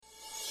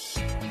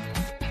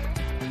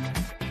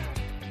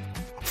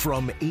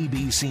From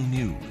ABC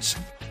News,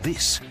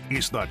 this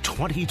is the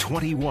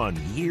 2021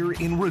 Year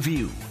in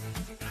Review.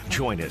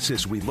 Join us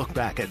as we look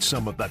back at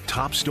some of the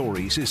top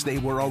stories as they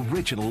were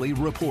originally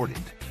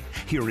reported.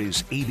 Here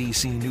is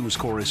ABC News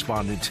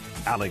correspondent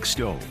Alex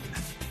Stone.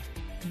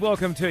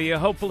 Welcome to you.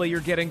 Hopefully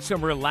you're getting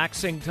some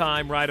relaxing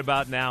time right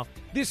about now.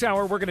 This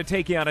hour, we're going to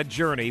take you on a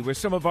journey with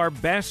some of our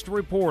best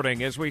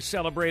reporting as we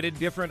celebrated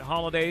different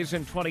holidays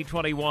in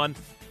 2021.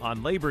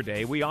 On Labor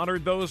Day, we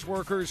honored those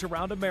workers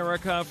around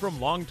America,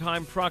 from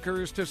longtime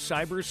truckers to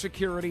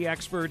cybersecurity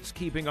experts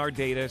keeping our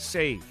data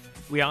safe.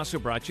 We also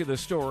brought you the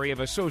story of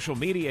a social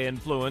media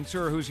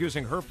influencer who's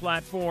using her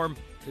platform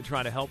to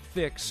try to help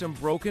fix some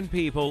broken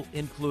people,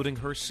 including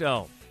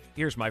herself.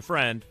 Here's my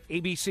friend,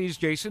 ABC's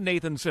Jason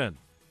Nathanson.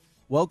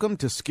 Welcome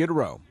to Skid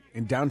Row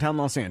in downtown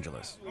Los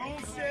Angeles.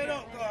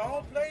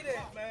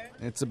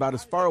 It's about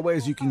as far away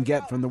as you can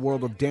get from the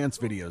world of dance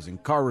videos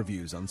and car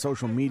reviews on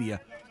social media,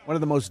 one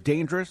of the most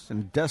dangerous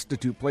and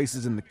destitute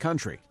places in the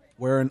country,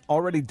 where an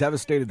already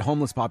devastated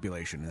homeless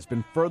population has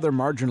been further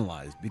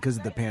marginalized because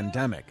of the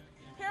pandemic.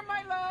 Here,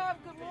 my love.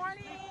 Good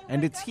morning.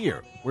 And it's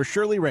here where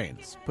Shirley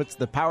Raines puts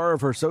the power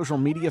of her social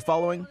media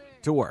following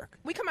to work.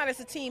 We come out as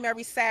a team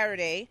every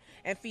Saturday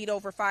and feed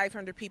over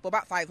 500 people,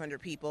 about 500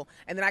 people.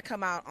 And then I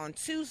come out on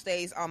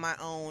Tuesdays on my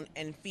own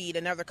and feed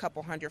another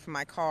couple hundred from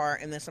my car.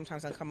 And then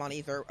sometimes I come on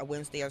either a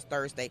Wednesday or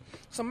Thursday.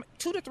 So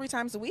 2 to 3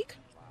 times a week.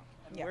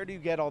 Yeah. Where do you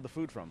get all the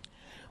food from?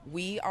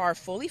 We are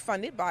fully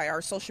funded by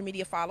our social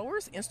media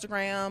followers,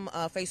 Instagram,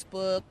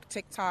 Facebook,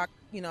 TikTok,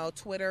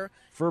 Twitter.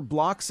 For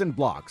blocks and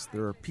blocks,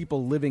 there are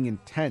people living in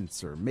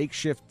tents or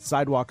makeshift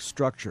sidewalk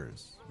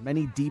structures,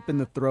 many deep in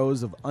the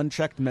throes of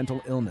unchecked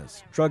mental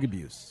illness, drug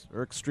abuse,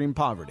 or extreme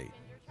poverty.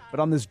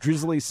 But on this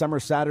drizzly summer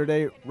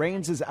Saturday,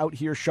 Raines is out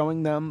here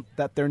showing them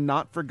that they're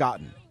not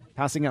forgotten,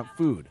 passing out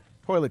food,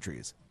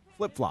 toiletries,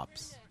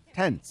 flip-flops,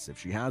 tents if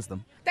she has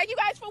them. Thank you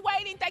guys for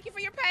waiting. Thank you for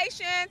your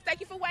patience. Thank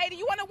you for waiting.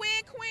 You want to win,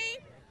 Queen?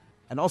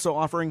 And also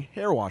offering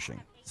hair washing,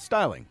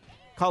 styling,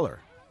 color,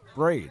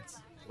 braids,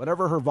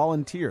 whatever her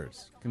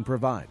volunteers can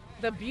provide.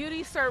 The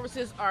beauty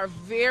services are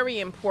very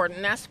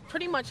important. That's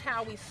pretty much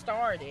how we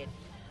started.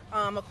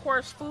 Of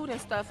course, food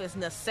and stuff is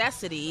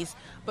necessities,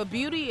 but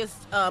beauty is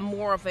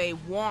more of a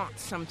want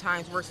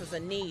sometimes versus a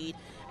need.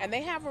 And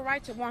they have a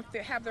right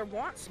to have their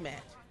wants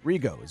met.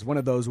 Rigo is one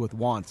of those with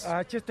wants.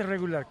 Just a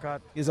regular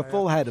cut. He has a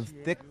full head of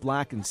thick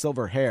black and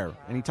silver hair,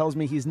 and he tells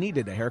me he's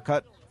needed a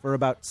haircut for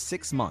about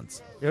 6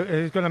 months.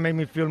 It's going to make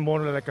me feel more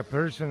like a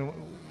person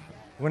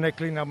when I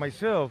clean up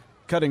myself.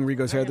 Cutting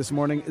Rigo's hair this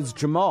morning is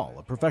Jamal,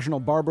 a professional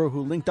barber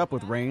who linked up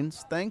with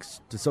Raines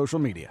thanks to social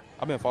media.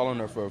 I've been following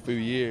her for a few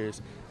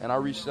years, and I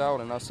reached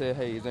out and I said,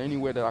 hey, is there any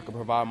way that I could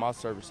provide my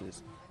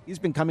services? He's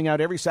been coming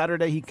out every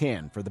Saturday he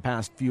can for the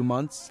past few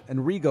months, and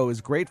Rigo is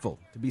grateful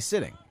to be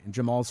sitting in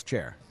Jamal's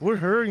chair. We're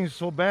hurting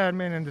so bad,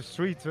 man, in the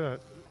streets,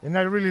 and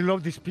I really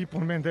love these people,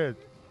 man, that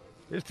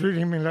is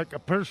treating me like a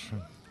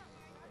person.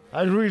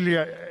 I really,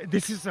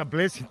 this is a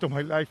blessing to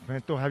my life,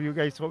 man, to have you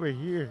guys over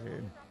here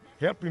and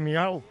helping me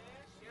out.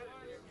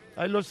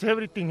 I lost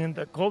everything in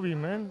the COVID,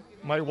 man.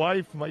 My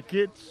wife, my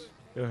kids,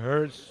 it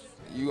hurts.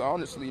 You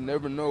honestly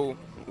never know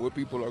what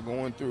people are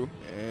going through,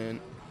 and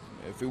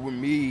if it were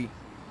me,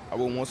 I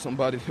would want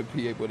somebody to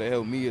be able to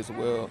help me as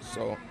well.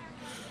 So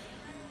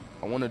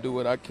I want to do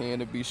what I can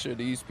to be sure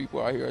these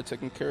people out here are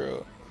taken care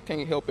of.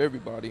 Can't help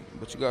everybody,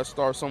 but you got to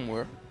start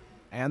somewhere.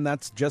 And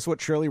that's just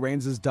what Shirley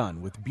Raines has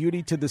done with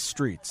Beauty to the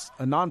Streets,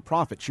 a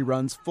nonprofit she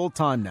runs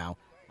full-time now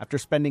after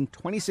spending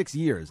 26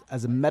 years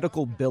as a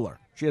medical biller.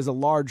 She has a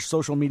large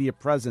social media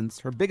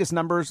presence, her biggest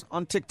numbers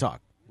on TikTok,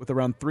 with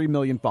around 3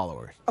 million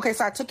followers. Okay,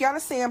 so I took y'all to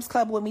Sam's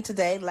Club with me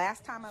today.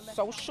 Last time I left.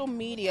 Social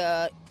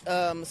media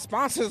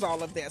sponsors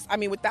all of this. I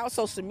mean, without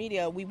social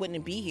media, we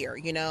wouldn't be here,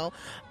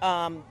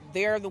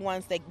 They're the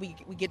ones that we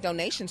get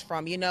donations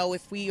from.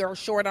 If we are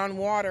short on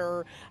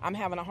water, I'm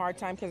having a hard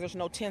time because there's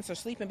no tents or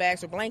sleeping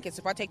bags or blankets.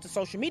 If I take to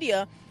social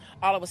media,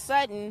 all of a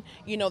sudden,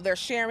 they're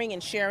sharing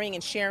and sharing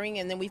and sharing,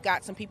 and then we've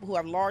got some people who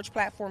have large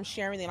platforms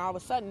sharing, and all of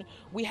a sudden,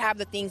 we have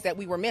the things that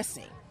we were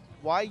missing.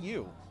 Why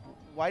you?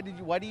 Why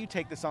do you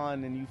take this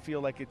on and you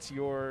feel like it's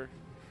your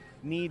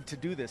need to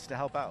do this to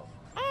help out?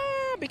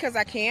 Because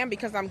I can,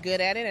 because I'm good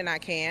at it and I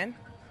can.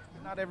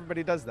 Not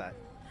everybody does that.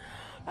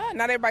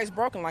 Not everybody's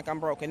broken like I'm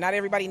broken. Not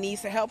everybody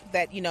needs the help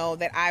that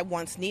that I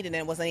once needed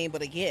and wasn't able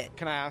to get.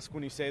 Can I ask,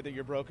 when you say that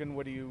you're broken,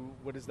 what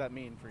does that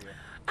mean for you?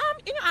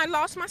 I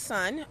lost my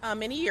son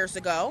many years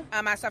ago.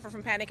 I suffer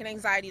from panic and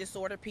anxiety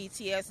disorder,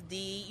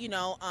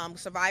 PTSD,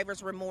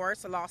 survivor's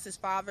remorse. I lost his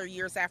father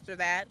years after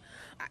that.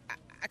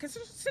 I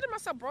consider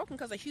myself broken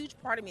because a huge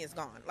part of me is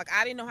gone. Like,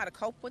 I didn't know how to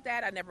cope with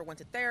that. I never went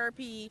to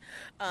therapy.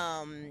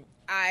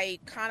 I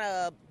kind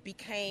of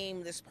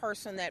became this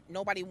person that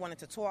nobody wanted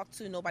to talk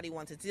to, nobody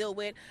wanted to deal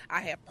with.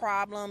 I had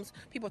problems.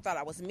 People thought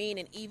I was mean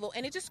and evil.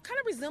 And it just kind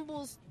of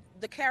resembles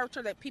the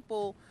character that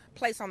people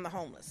place on the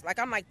homeless. Like,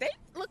 I'm like, they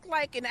look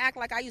like and act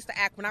like I used to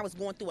act when I was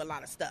going through a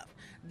lot of stuff.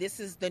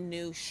 This is the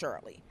new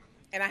Shirley,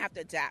 and I have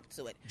to adapt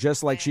to it.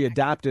 Just like she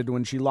adapted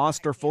when she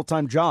lost her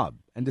full-time job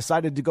and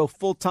decided to go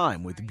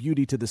full-time with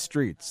Beauty to the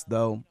Streets,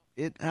 though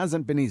it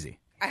hasn't been easy.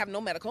 I have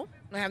no medical.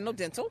 I have no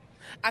dental.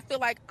 I feel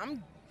like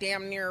I'm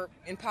damn near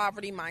in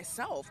poverty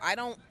myself. I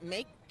don't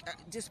make,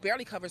 just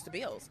barely covers the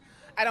bills.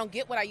 I don't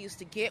get what I used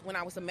to get when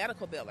I was a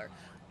medical biller.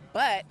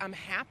 But I'm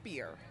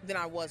happier than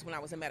I was when I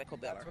was a medical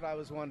biller. That's what I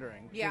was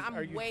wondering. Yeah,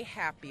 I'm way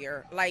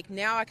happier. Like,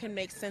 now I can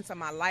make sense of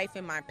my life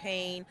and my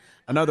pain.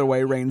 Another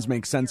way Rains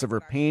makes sense of her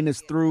pain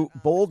is through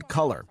bold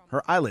color.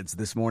 Her eyelids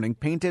this morning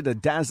painted a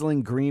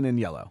dazzling green and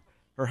yellow.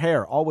 Her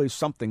hair always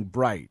something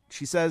bright.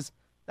 She says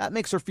that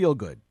makes her feel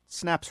good,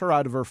 snaps her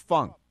out of her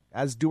funk,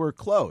 as do her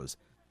clothes.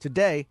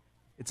 Today,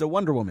 it's a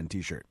Wonder Woman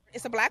t-shirt.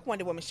 It's a black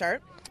Wonder Woman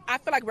shirt. I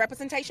feel like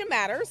representation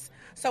matters.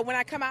 So when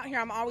I come out here,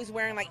 I'm always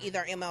wearing like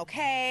either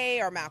MLK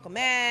or Malcolm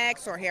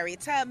X or Harriet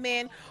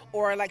Tubman,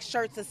 or like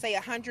shirts that say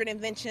 100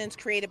 inventions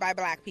created by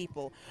black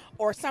people,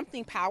 or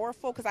something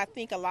powerful, because I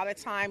think a lot of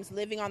times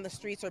living on the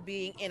streets or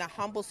being in a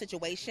humble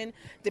situation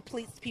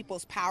depletes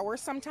people's power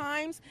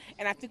sometimes.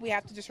 And I think we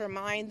have to just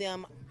remind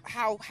them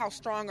how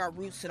strong our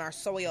roots and our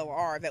soil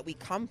are that we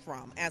come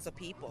from as a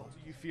people.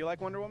 Do you feel like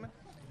Wonder Woman?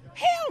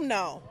 Hell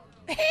no.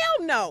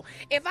 Hell no.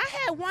 If I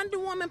had Wonder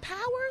Woman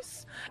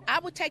powers, I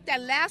would take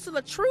that lasso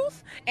of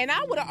truth, and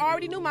I would have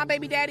already knew my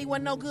baby daddy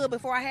wasn't no good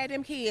before I had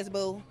them kids,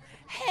 boo.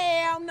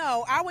 Hell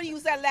no. I would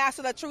use that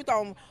lasso of truth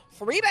on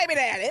 3 baby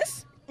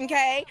daddies,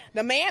 okay?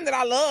 The man that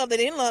I love that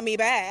didn't love me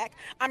back.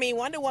 I mean,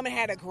 Wonder Woman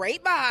had a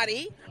great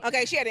body,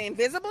 okay? She had an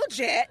invisible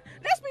jet.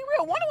 Let's be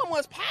real. Wonder Woman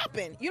was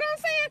popping. You know what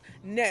I'm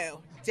saying?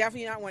 No.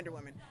 Definitely not Wonder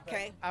Woman,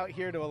 okay? Out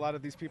here to a lot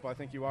of these people, I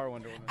think you are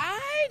Wonder Woman.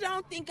 I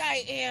don't think I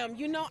am.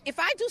 You know, if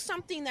I do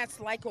something that's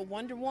like a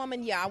Wonder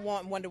Woman, yeah, I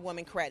want Wonder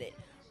Woman credit.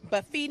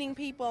 But feeding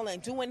people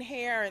and doing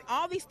hair and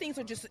all these things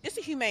are just, it's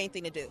a humane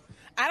thing to do.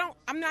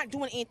 I'm not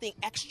doing anything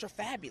extra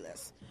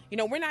fabulous. You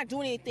know, we're not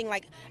doing anything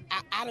like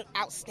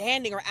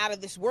outstanding or out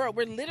of this world.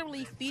 We're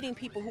literally feeding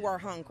people who are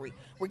hungry.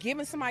 We're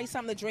giving somebody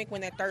something to drink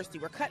when they're thirsty.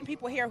 We're cutting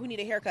people hair who need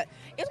a haircut.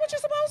 It's what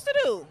you're supposed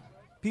to do.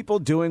 People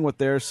doing what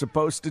they're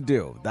supposed to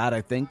do. That,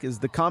 I think, is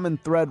the common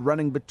thread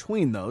running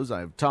between those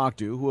I've talked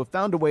to who have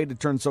found a way to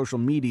turn social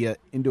media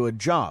into a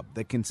job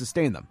that can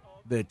sustain them.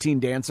 The teen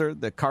dancer,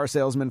 the car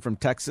salesman from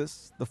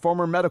Texas, the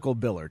former medical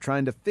biller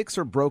trying to fix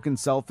her broken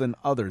self and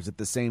others at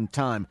the same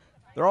time.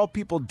 They're all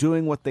people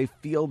doing what they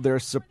feel they're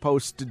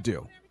supposed to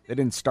do. They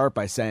didn't start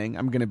by saying,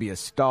 I'm going to be a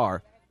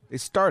star. They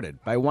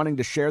started by wanting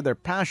to share their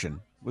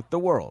passion with the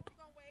world.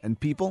 And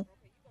people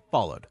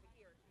followed.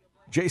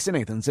 Jason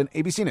Nathanson,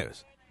 ABC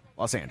News,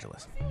 Los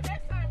Angeles.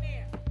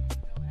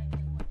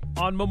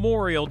 On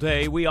Memorial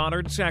Day, we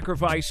honored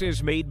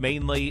sacrifices made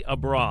mainly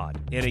abroad.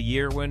 In a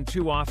year when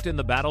too often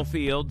the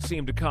battlefield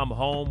seemed to come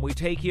home, we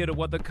take you to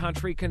what the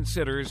country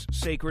considers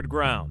sacred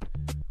ground.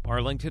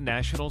 Arlington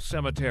National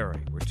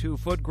Cemetery, where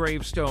 2-foot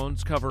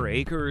gravestones cover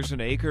acres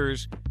and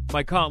acres.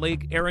 My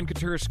colleague Aaron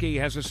Katursky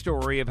has a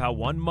story of how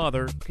one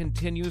mother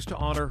continues to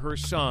honor her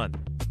son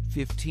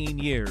 15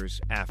 years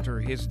after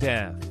his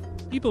death.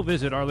 People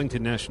visit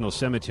Arlington National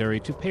Cemetery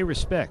to pay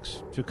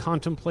respects, to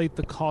contemplate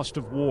the cost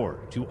of war,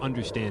 to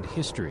understand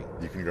history.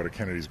 You can go to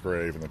Kennedy's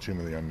grave and the Tomb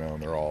of the Unknown.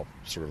 They're all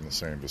sort of in the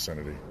same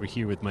vicinity. We're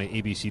here with my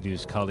ABC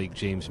News colleague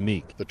James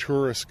Meek. The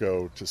tourists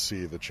go to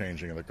see the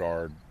changing of the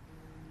guard,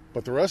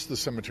 but the rest of the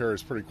cemetery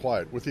is pretty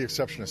quiet, with the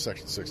exception of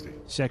Section 60.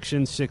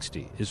 Section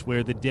 60 is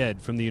where the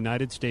dead from the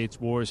United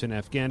States wars in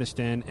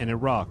Afghanistan and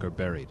Iraq are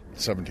buried.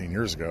 17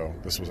 years ago,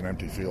 this was an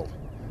empty field.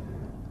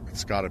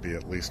 It's got to be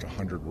at least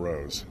 100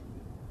 rows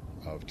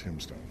of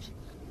tombstones,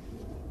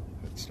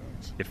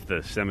 headstones. If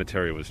the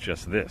cemetery was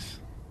just this,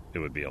 it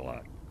would be a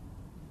lot.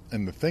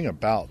 And the thing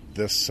about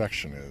this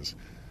section is,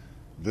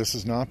 this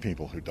is not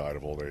people who died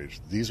of old age.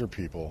 These are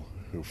people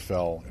who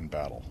fell in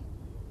battle.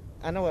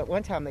 I know at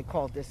one time they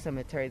called this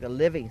cemetery the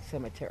living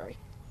cemetery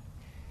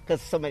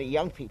because so many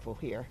young people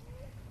here.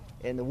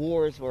 And the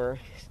wars were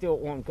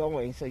still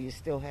ongoing, so you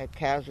still had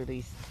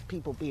casualties,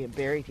 people being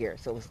buried here.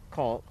 So it was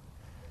called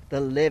the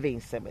living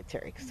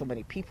cemetery because so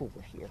many people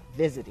were here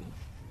visiting.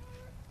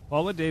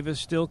 Paula Davis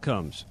still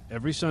comes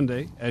every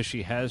Sunday, as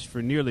she has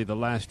for nearly the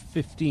last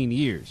 15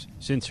 years,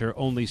 since her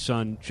only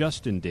son,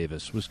 Justin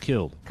Davis, was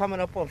killed. Coming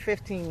up on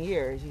 15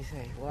 years, you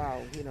say,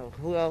 wow, you know,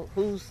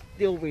 who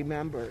still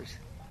remembers,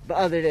 but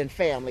other than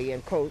family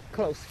and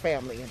close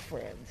family and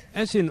friends.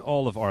 As in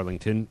all of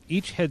Arlington,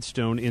 each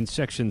headstone in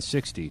Section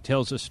 60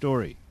 tells a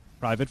story.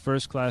 Private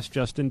First Class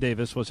Justin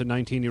Davis was a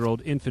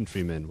 19-year-old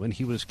infantryman when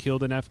he was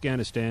killed in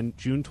Afghanistan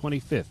June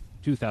 25,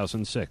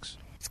 2006.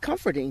 It's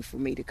comforting for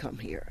me to come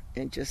here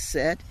and just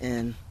sit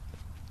and,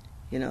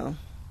 you know,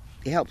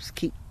 it helps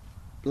keep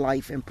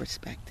life in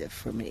perspective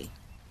for me.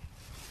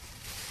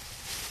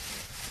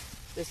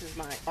 This is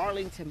my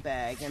Arlington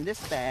bag, and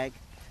this bag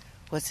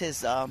was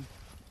his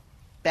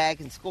bag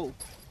in school,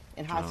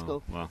 in high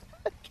school. Wow.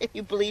 Can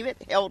you believe it?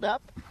 Held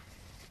up.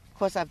 Of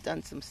course, I've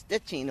done some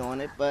stitching on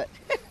it, but...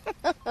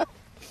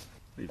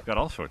 You've got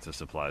all sorts of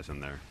supplies in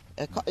there.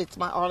 It's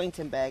my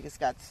Arlington bag. It's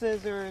got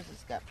scissors,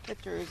 it's got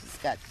pictures, it's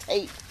got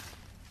tape.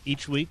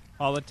 Each week,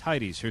 Paula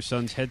tidies her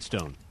son's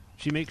headstone.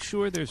 She makes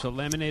sure there's a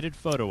laminated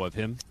photo of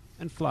him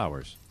and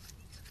flowers.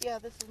 Yeah,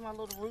 this is my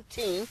little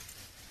routine.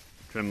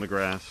 Trim the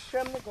grass.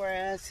 Trim the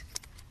grass,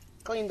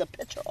 clean the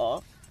picture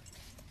off.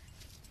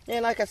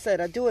 And like I said,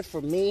 I do it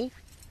for me.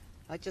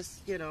 I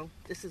just,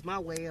 this is my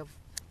way of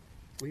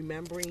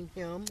remembering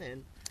him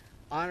and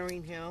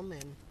honoring him.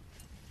 And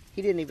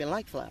he didn't even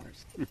like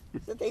flowers. He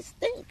said they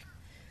stink.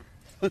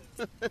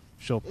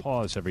 She'll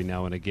pause every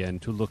now and again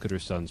to look at her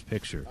son's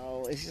picture.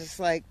 Oh, it's just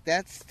like,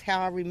 that's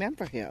how I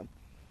remember him.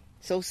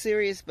 So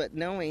serious, but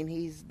knowing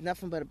he's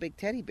nothing but a big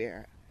teddy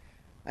bear.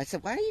 I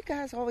said, why do you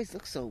guys always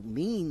look so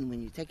mean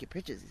when you take your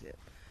pictures? He said,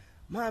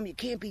 Mom, you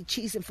can't be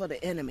cheesing for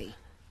the enemy.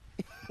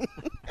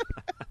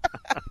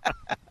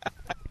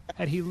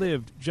 Had he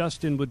lived,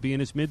 Justin would be in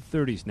his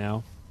mid-30s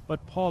now,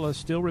 but Paula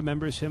still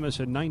remembers him as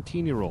a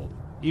 19-year-old,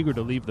 eager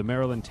to leave the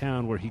Maryland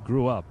town where he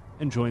grew up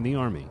and join the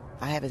Army.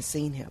 I haven't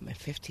seen him in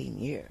 15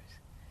 years.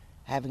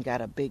 I haven't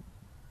got a big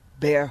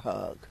bear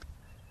hug,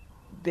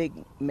 big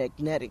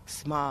magnetic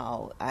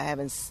smile. I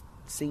haven't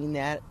seen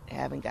that,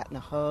 haven't gotten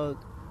a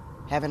hug,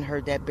 haven't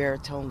heard that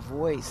baritone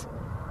voice.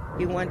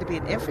 He wanted to be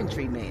an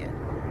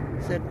infantryman.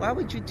 I said, why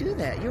would you do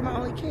that? You're my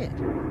only kid.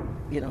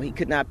 He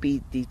could not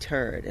be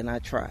deterred, and I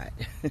tried.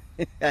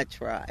 I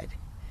tried.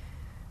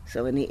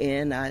 So in the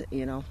end,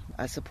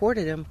 I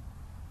supported him.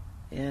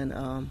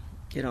 And,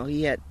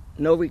 he had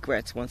no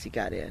regrets once he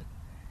got in.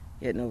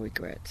 He had no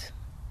regrets.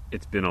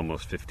 It's been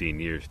almost 15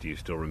 years. Do you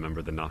still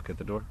remember the knock at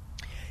the door?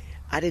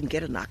 I didn't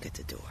get a knock at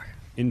the door.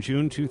 In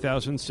June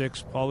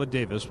 2006, Paula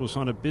Davis was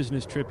on a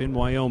business trip in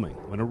Wyoming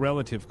when a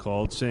relative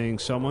called saying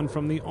someone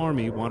from the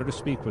Army wanted to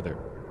speak with her.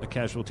 A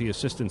casualty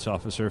assistance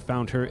officer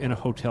found her in a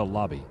hotel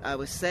lobby. I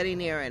was sitting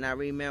there, and I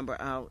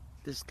remember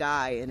this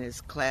guy in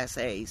his Class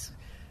A's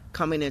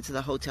coming into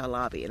the hotel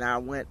lobby, and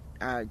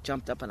I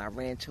jumped up and I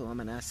ran to him,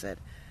 and I said,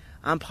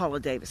 I'm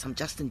Paula Davis. I'm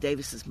Justin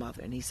Davis's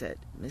mother. And he said,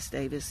 Miss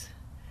Davis,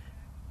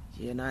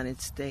 the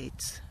United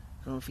States,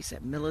 I don't know if he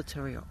said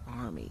military or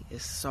Army,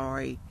 is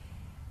sorry.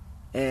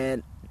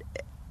 And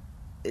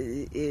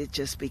it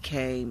just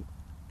became,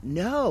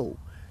 no.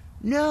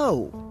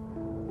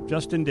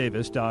 Justin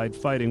Davis died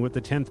fighting with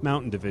the 10th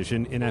Mountain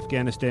Division in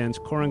Afghanistan's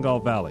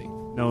Korangal Valley,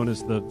 known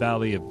as the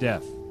Valley of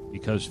Death,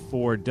 because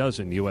 4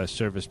 dozen U.S.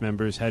 service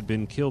members had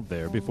been killed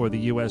there before the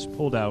U.S.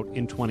 pulled out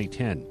in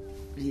 2010.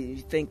 You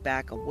think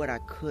back of what I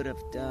could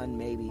have done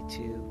maybe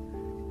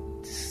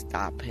to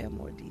stop him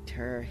or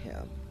deter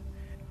him.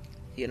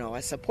 I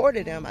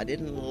supported him. I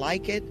didn't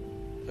like it,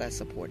 but I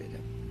supported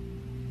him.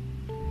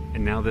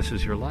 And now this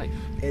is your life.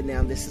 And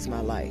now this is my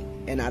life,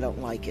 and I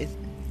don't like it.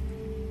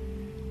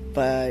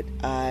 But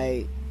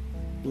I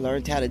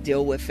learned how to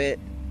deal with it,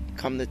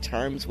 come to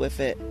terms with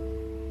it.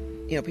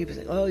 People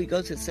say, oh, you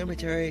go to the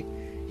cemetery,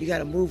 you got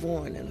to move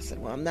on. And I said,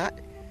 well, I'm not.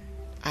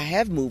 I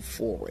have moved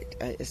forward.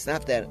 It's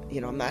not that,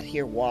 I'm not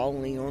here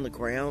wallowing on the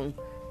ground.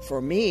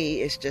 For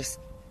me, it just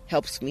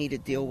helps me to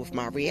deal with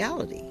my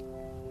reality.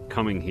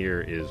 Coming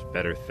here is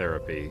better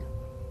therapy.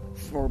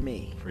 For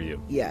me. For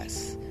you.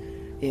 Yes.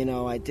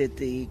 I did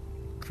the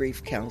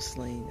grief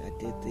counseling. I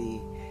did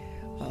the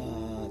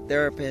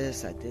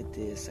therapist. I did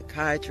the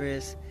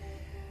psychiatrist.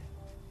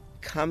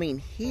 Coming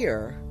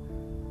here,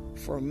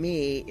 for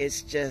me,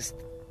 it's just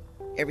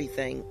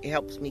everything. It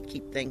helps me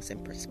keep things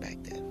in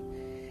perspective.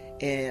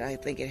 And I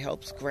think it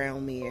helps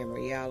ground me in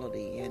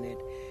reality. And it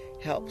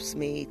helps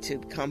me to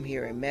come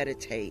here and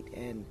meditate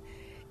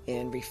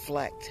and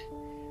reflect.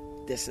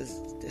 This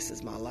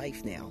is my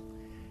life now.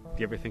 Do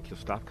you ever think you'll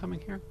stop coming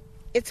here?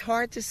 It's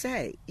hard to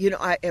say.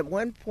 At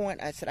one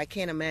point I said I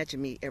can't imagine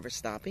me ever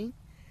stopping,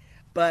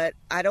 but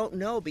I don't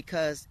know,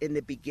 because in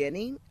the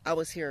beginning I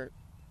was here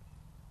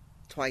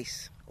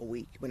twice a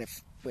week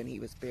when he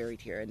was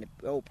buried here, and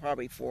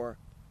probably for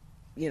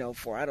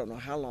I don't know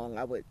how long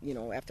I would,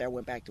 after I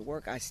went back to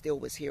work, I still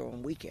was here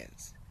on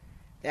weekends.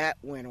 That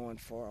went on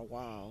for a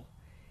while.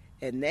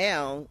 And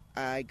now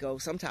I go,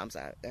 sometimes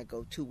I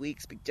go 2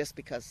 weeks just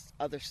because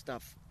other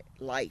stuff,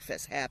 life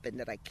has happened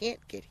that I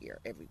can't get here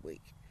every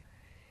week.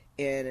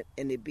 And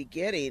in the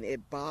beginning,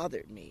 it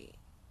bothered me.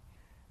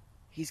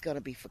 He's going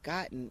to be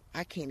forgotten.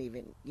 I can't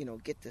even,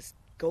 get to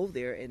go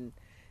there and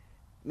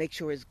make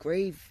sure his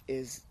grave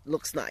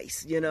looks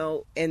nice,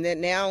 And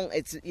then now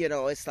it's,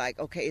 it's like,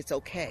 okay, it's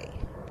okay.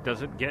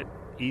 Does it get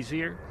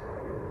easier?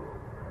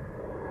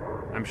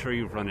 I'm sure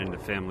you've run into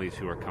families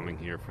who are coming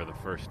here for the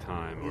first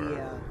time.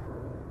 Yeah.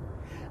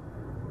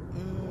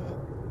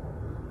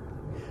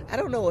 I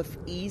don't know if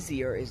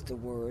easier is the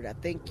word. I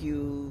think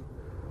you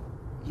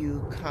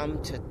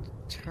come to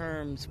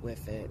terms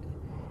with it.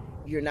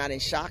 You're not in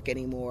shock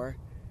anymore.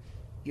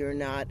 You're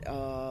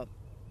not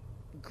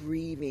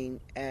grieving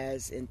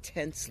as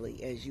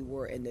intensely as you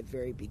were in the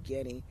very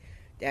beginning.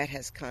 That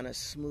has kind of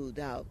smoothed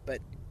out, but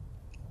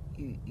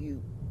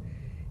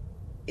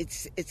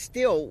it's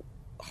still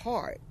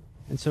hard.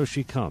 And so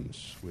she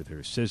comes, with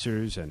her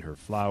scissors and her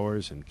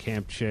flowers and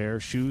camp chair,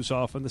 shoes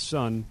off in the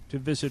sun, to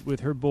visit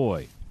with her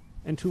boy,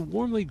 and to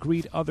warmly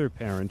greet other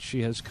parents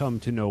she has come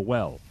to know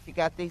well. You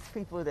got these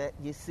people that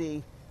you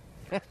see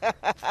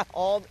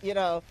all,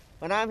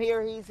 when I'm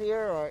here, he's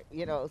here, or,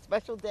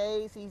 special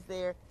days, he's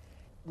there.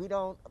 We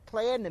don't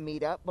plan to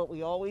meet up, but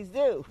we always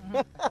do.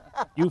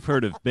 You've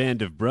heard of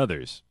Band of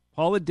Brothers.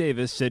 Paula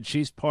Davis said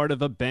she's part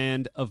of a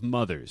band of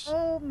mothers.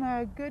 Oh,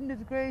 my goodness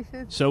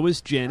gracious. So is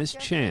Janice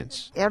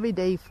Chance. Every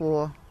day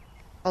for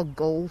a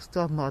Gold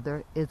Star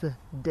mother is a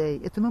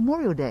day. It's a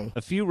Memorial Day.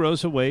 A few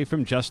rows away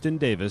from Justin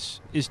Davis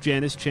is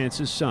Janice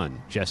Chance's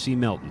son, Jesse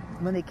Melton.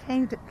 When they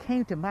came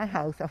to my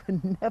house, I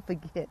would never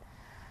forget.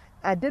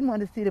 I didn't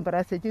want to see them, but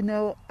I said,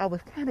 I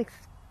was kind of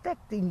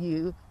expecting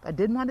you. I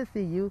didn't want to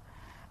see you.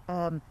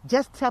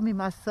 Just tell me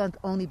my son's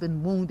only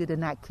been wounded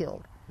and not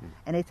killed.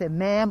 And they said,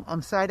 ma'am,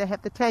 I'm sorry to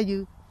have to tell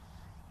you,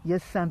 your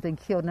son's been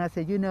killed. And I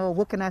said,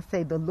 what can I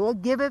say? The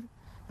Lord giveth,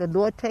 the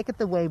Lord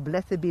taketh away.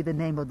 Blessed be the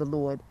name of the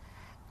Lord.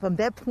 From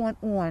that point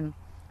on,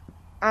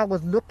 I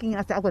was looking,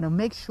 I said, I'm going to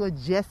make sure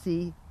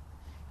Jesse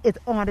is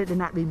honored and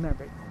not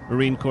remembered.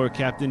 Marine Corps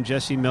Captain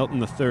Jesse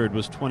Melton III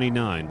was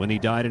 29 when he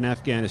died in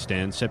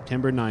Afghanistan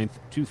September 9th,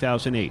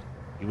 2008.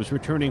 He was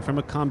returning from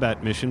a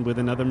combat mission with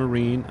another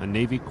Marine, a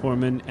Navy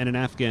corpsman, and an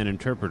Afghan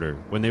interpreter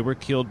when they were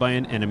killed by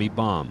an enemy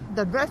bomb.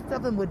 The rest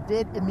of them were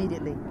dead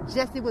immediately.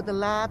 Jesse was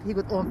alive. He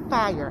was on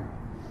fire.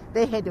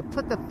 They had to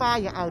put the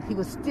fire out. He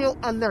was still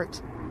alert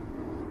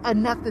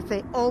enough to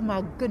say, oh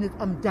my goodness,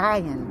 I'm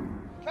dying.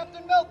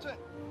 Captain Melton!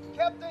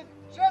 Captain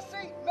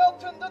Jesse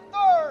Melton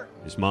III!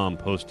 His mom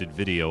posted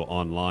video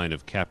online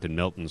of Captain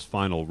Melton's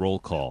final roll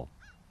call.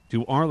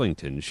 To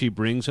Arlington, she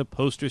brings a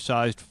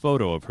poster-sized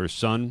photo of her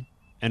son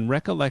and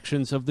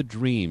recollections of the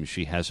dreams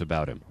she has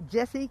about him.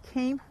 Jesse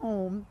came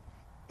home,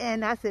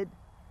 and I said,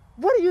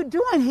 what are you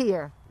doing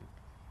here?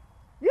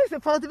 You're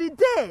supposed to be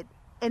dead.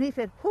 And he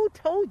said, who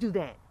told you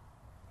that?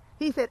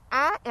 He said,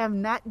 I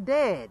am not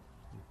dead.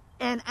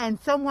 And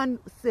someone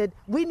said,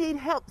 we need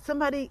help.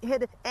 Somebody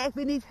had asked,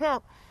 we need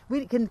help.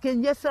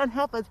 Can your son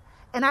help us?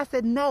 And I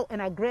said, no.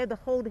 And I grabbed a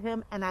hold of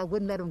him, and I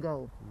wouldn't let him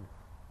go.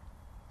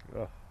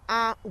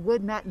 I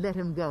would not let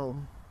him go.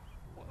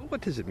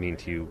 What does it mean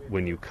to you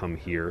when you come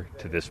here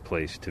to this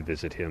place to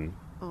visit him?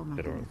 Oh my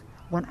goodness.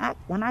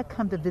 When I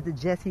come to visit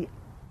Jesse,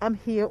 I'm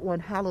here on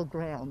hallowed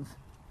grounds.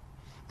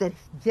 That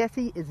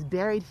Jesse is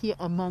buried here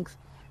amongst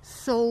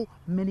so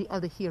many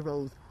other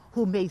heroes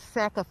who made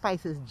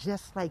sacrifices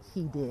just like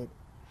he did.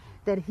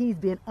 That he's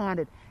been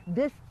honored.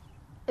 This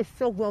is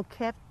so well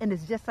kept, and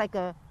it's just like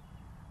a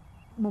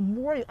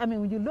memorial. I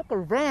mean, when you look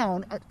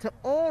around to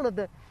all of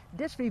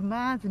this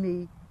reminds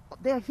me,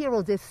 they're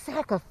heroes, they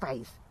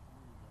sacrifice.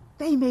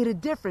 They made a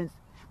difference.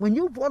 When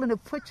you're willing to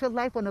put your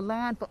life on the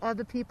line for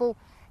other people,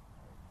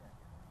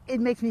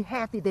 it makes me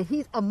happy that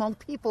he's among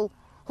people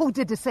who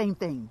did the same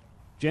thing.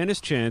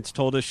 Janice Chance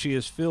told us she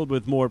is filled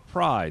with more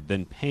pride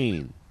than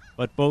pain,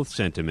 but both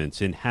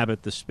sentiments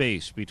inhabit the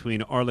space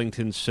between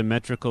Arlington's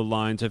symmetrical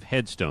lines of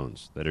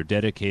headstones that are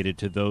dedicated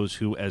to those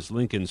who, as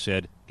Lincoln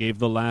said, gave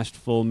the last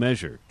full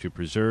measure to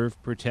preserve,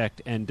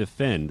 protect, and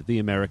defend the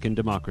American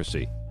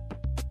democracy.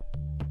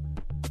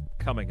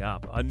 Coming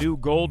up, a new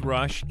gold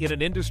rush in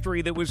an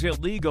industry that was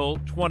illegal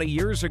 20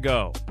 years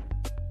ago.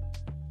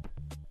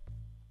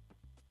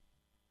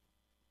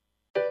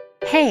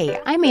 Hey,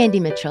 I'm Andy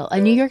Mitchell, a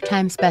New York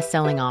Times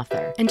bestselling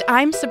author. And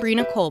I'm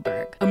Sabrina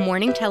Kohlberg, a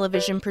morning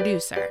television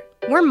producer.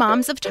 We're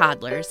moms of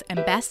toddlers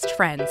and best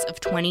friends of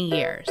 20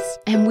 years.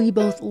 And we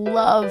both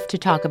love to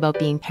talk about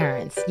being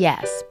parents,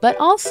 yes, but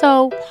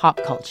also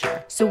pop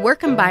culture. So we're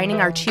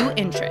combining our two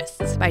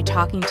interests by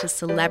talking to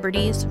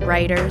celebrities,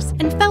 writers,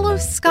 and fellow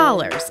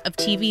scholars of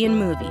TV and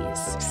movies.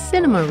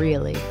 Cinema,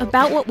 really.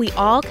 About what we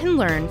all can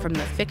learn from the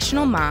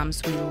fictional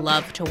moms we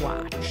love to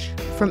watch.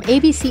 From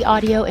ABC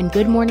Audio and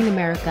Good Morning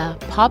America,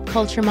 Pop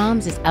Culture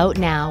Moms is out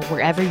now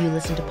wherever you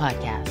listen to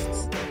podcasts.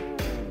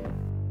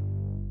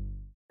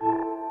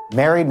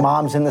 Married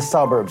moms in the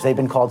suburbs. They've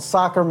been called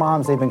soccer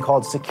moms. They've been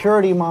called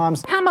security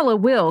moms. Pamela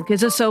Wilk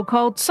is a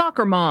so-called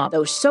soccer mom.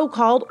 Those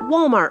so-called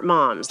Walmart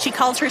moms. She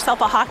calls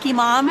herself a hockey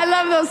mom. I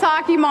love those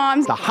hockey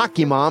moms. The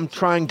hockey mom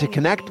trying to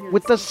connect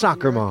with the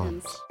soccer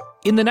moms.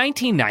 In the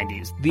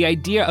 1990s, the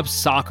idea of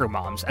soccer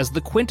moms as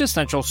the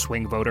quintessential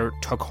swing voter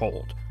took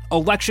hold.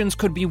 Elections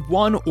could be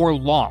won or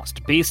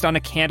lost based on a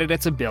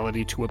candidate's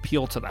ability to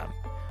appeal to them.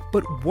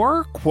 But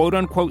were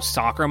quote-unquote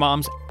soccer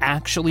moms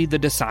actually the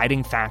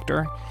deciding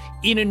factor?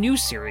 In a new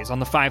series on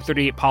the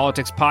 538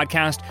 Politics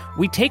podcast,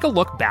 we take a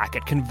look back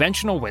at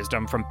conventional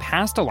wisdom from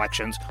past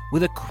elections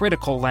with a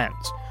critical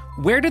lens.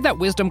 Where did that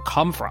wisdom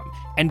come from,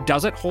 and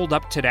does it hold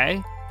up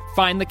today?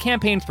 Find the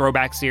Campaign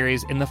Throwback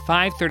series in the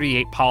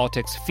 538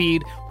 Politics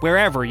feed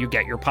wherever you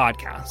get your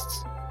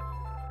podcasts.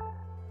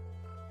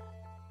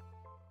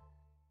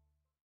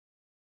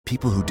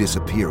 People who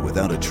disappear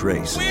without a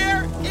trace.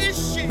 Where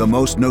is she? The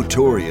most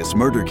notorious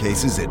murder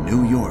cases in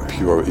New York.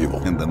 Pure evil.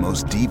 And the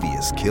most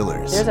devious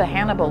killers. There's a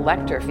Hannibal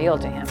Lecter feel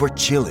to him. For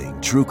chilling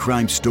true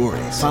crime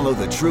stories, follow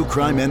the True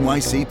Crime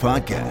NYC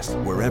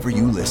podcast wherever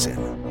you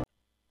listen.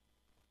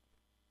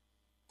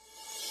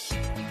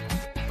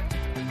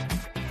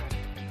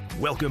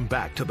 Welcome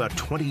back to the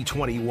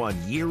 2021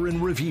 Year in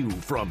Review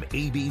from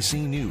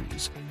ABC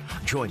News.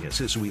 Join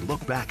us as we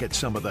look back at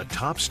some of the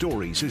top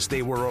stories as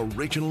they were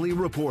originally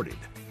reported.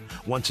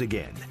 Once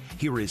again,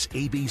 here is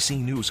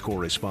ABC News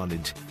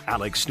correspondent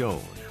Alex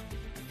Stone.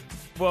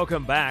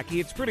 Welcome back.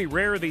 It's pretty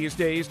rare these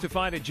days to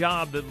find a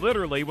job that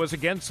literally was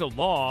against the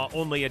law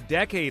only a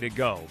decade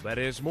ago. But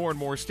as more and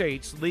more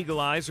states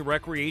legalize the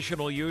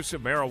recreational use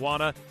of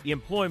marijuana,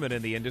 employment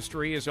in the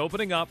industry is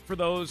opening up for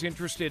those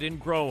interested in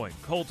growing,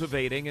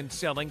 cultivating, and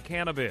selling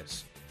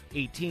cannabis.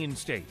 18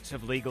 states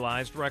have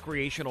legalized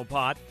recreational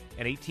pot,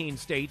 and 18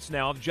 states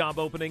now have job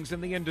openings in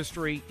the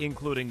industry,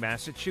 including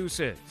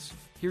Massachusetts.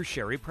 Here's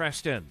Sherry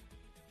Preston.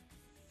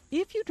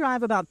 If you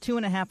drive about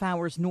 2.5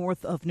 hours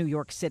north of New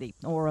York City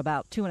or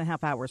about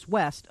 2.5 hours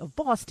west of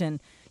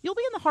Boston, you'll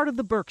be in the heart of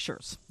the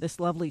Berkshires. This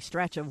lovely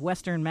stretch of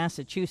western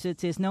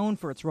Massachusetts is known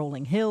for its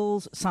rolling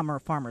hills, summer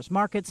farmers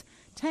markets,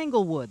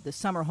 Tanglewood, the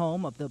summer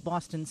home of the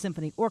Boston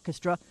Symphony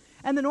Orchestra,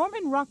 and the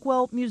Norman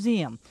Rockwell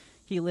Museum.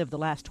 He lived the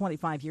last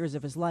 25 years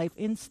of his life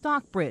in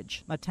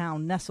Stockbridge, a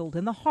town nestled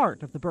in the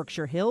heart of the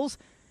Berkshire Hills.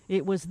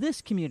 It was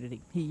this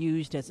community he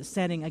used as a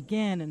setting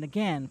again and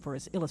again for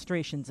his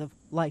illustrations of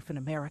life in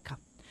America.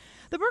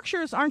 The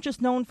Berkshires aren't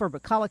just known for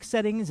bucolic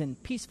settings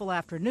and peaceful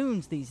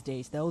afternoons these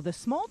days, though. The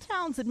small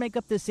towns that make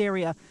up this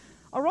area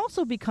are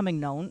also becoming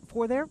known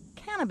for their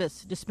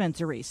cannabis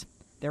dispensaries.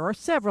 There are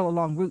several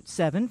along Route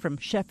 7 from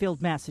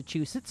Sheffield,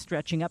 Massachusetts,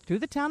 stretching up through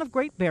the town of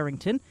Great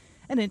Barrington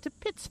and into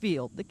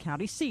Pittsfield, the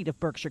county seat of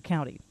Berkshire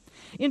County.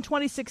 In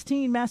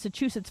 2016,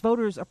 Massachusetts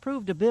voters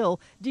approved a bill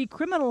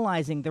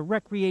decriminalizing the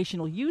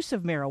recreational use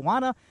of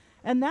marijuana,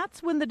 and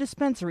that's when the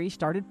dispensaries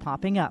started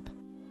popping up.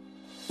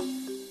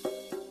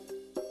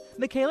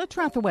 Michaela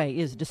Trethaway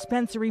is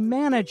dispensary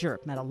manager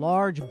at a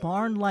large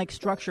barn-like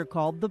structure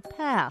called The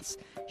Pass.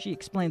 She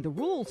explained the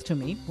rules to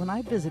me when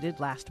I visited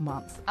last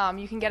month.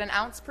 You can get an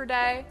ounce per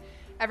day.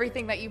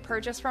 Everything that you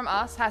purchase from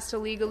us has to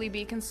legally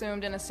be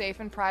consumed in a safe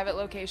and private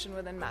location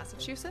within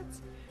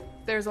Massachusetts.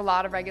 There's a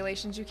lot of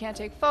regulations. You can't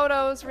take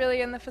photos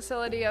really in the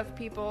facility of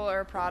people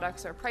or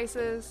products or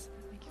prices.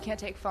 You can't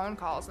take phone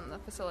calls in the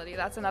facility.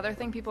 That's another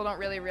thing people don't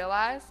really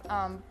realize.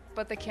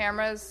 But the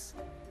cameras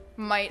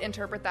might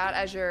interpret that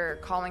as you're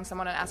calling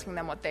someone and asking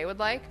them what they would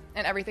like,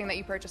 and everything that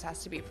you purchase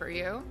has to be for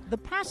you. The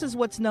Pass is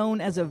what's known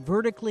as a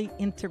vertically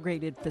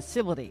integrated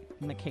facility.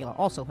 Michaela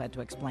also had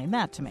to explain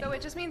that to me. So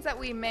it just means that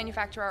we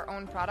manufacture our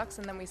own products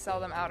and then we sell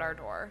them out our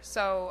door.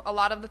 So a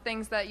lot of the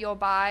things that you'll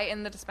buy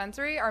in the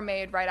dispensary are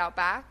made right out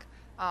back.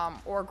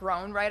 Or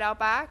grown right out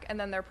back, and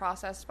then they're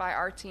processed by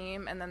our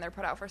team, and then they're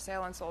put out for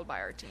sale and sold by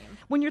our team.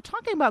 When you're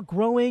talking about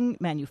growing,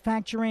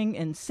 manufacturing,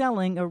 and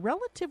selling a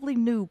relatively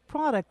new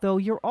product, though,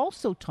 you're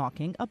also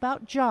talking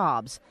about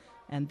jobs.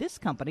 And this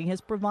company has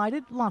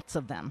provided lots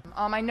of them.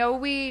 I know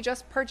we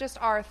just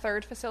purchased our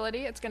third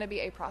facility. It's going to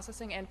be a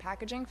processing and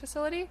packaging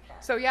facility.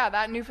 So yeah,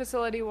 that new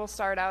facility will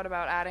start out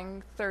about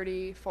adding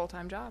 30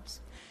 full-time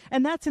jobs.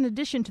 And that's in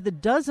addition to the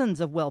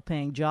dozens of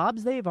well-paying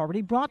jobs they've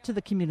already brought to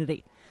the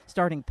community.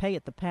 Starting pay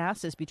at the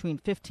Pass is between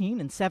 $15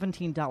 and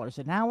 $17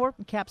 an hour,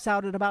 and caps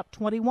out at about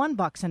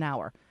 $21 an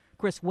hour.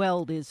 Chris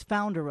Weld is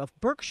founder of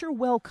Berkshire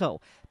Wellco,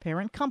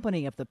 parent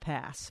company of the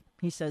Pass.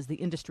 He says the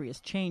industry has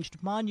changed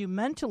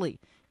monumentally,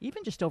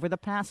 even just over the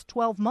past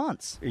 12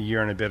 months. A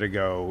year and a bit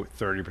ago,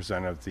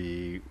 30% of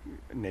the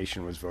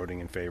nation was voting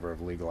in favor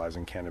of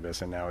legalizing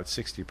cannabis, and now it's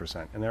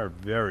 60%. And there are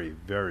very,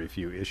 very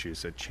few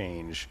issues that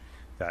change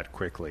that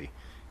quickly.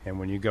 And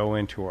when you go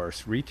into our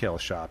retail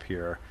shop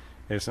here,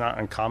 it's not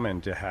uncommon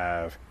to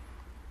have,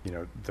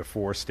 the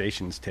 4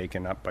 stations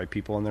taken up by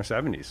people in their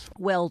 70s.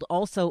 Weld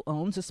also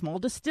owns a small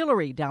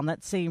distillery down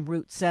that same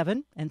Route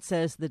 7 and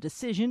says the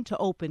decision to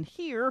open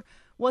here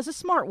was a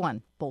smart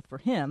one, both for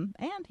him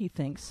and, he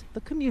thinks,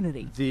 the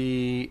community.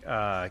 The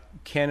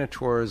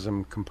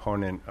canna-tourism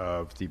component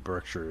of the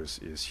Berkshires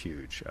is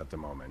huge at the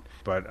moment.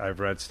 But I've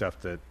read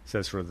stuff that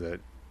says sort of the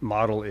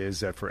model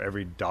is that for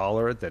every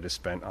dollar that is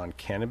spent on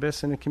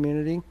cannabis in a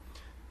community,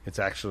 it's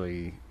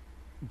actually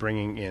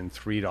bringing in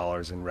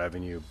 $3 in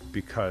revenue,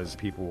 because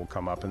people will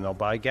come up and they'll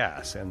buy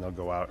gas, and they'll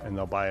go out and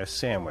they'll buy a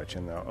sandwich,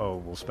 and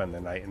we'll spend the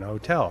night in a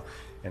hotel,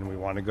 and we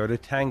want to go to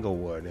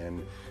Tanglewood,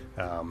 and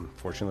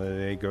fortunately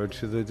they go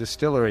to the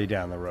distillery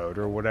down the road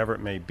or whatever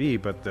it may be.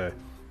 But the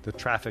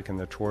traffic and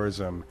the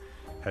tourism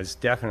has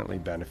definitely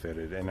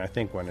benefited. And I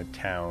think when a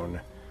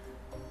town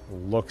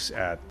looks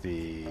at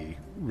the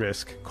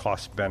risk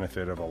cost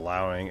benefit of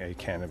allowing a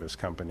cannabis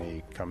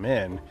company come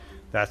in,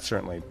 that's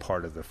certainly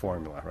part of the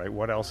formula, right?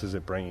 What else is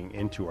it bringing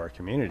into our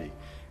community?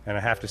 And I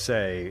have to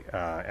say,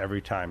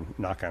 every time,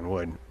 knock on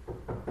wood,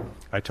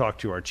 I talk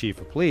to our chief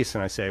of police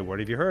and I say, "What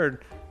have you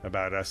heard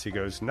about us?" He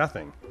goes,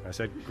 "Nothing." I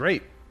said,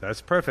 "Great.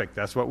 That's perfect.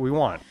 That's what we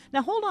want."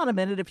 Now, hold on a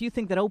minute. If you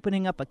think that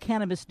opening up a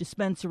cannabis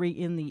dispensary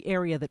in the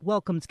area that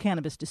welcomes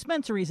cannabis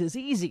dispensaries is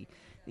easy,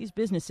 these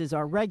businesses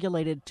are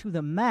regulated to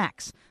the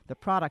max. The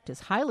product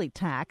is highly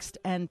taxed,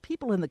 and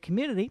people in the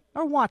community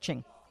are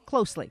watching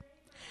closely.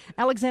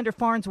 Alexander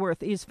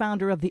Farnsworth is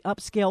founder of the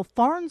upscale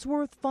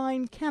Farnsworth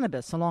Fine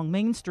Cannabis along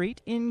Main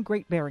Street in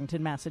Great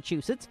Barrington,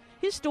 Massachusetts.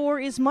 His store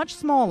is much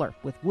smaller,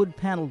 with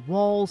wood-paneled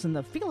walls and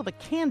the feel of a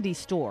candy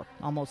store,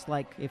 almost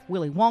like if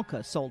Willy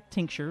Wonka sold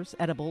tinctures,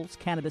 edibles,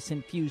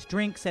 cannabis-infused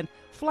drinks, and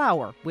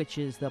flower, which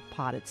is the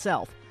pot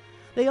itself.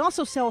 They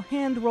also sell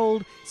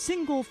hand-rolled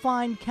single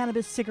fine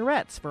cannabis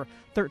cigarettes for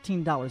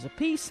 $13 a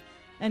piece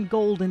and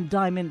gold and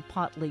diamond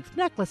pot leaf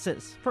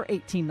necklaces for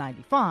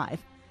 $18.95.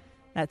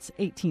 That's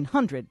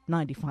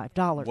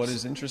 $1,895. What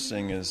is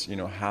interesting is,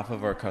 half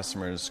of our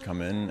customers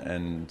come in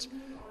and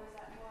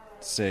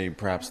say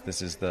perhaps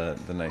this is the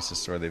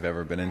nicest store they've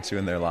ever been into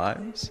in their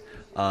lives.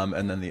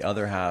 And then the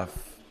other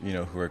half,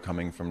 who are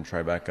coming from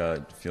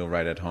Tribeca feel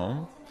right at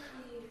home,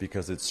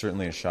 because it's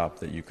certainly a shop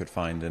that you could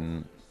find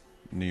in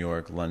New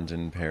York,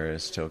 London,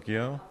 Paris,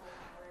 Tokyo.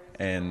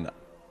 And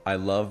I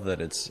love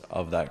that it's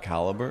of that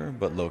caliber,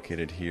 but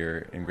located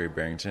here in Great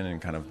Barrington in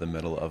kind of the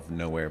middle of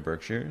nowhere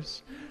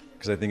Berkshires,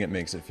 because I think it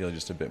makes it feel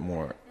just a bit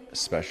more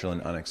special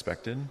and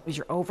unexpected. Is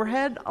your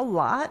overhead a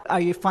lot? Are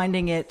you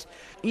finding it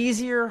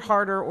easier,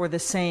 harder, or the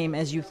same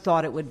as you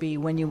thought it would be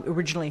when you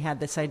originally had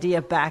this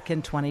idea back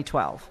in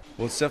 2012?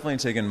 Well, it's definitely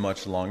taken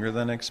much longer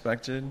than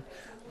expected.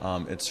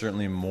 It's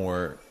certainly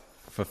more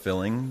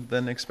fulfilling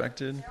than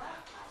expected.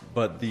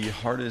 But the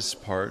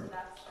hardest part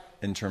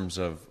in terms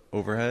of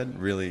overhead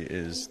really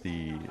is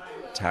the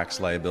tax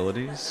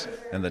liabilities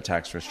and the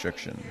tax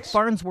restrictions.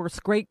 Farnsworth's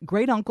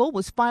great-uncle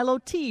was Philo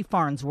T.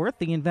 Farnsworth,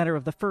 the inventor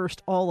of the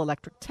first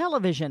all-electric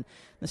television.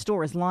 The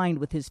store is lined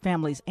with his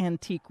family's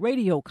antique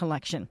radio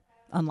collection.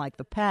 Unlike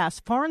the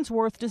past,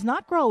 Farnsworth does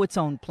not grow its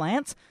own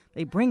plants.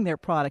 They bring their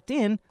product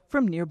in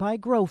from nearby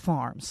grow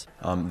farms.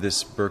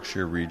 This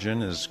Berkshire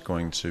region is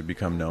going to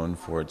become known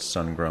for its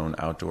sun-grown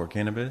outdoor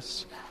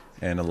cannabis,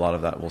 and a lot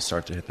of that will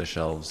start to hit the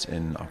shelves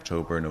in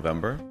October,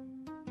 November.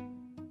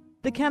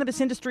 The cannabis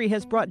industry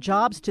has brought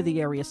jobs to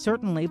the area,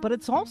 certainly, but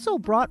it's also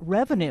brought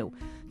revenue.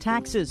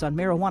 Taxes on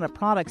marijuana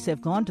products have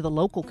gone to the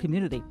local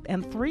community,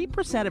 and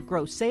 3% of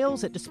gross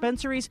sales at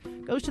dispensaries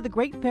goes to the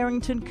Great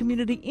Barrington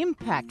Community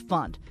Impact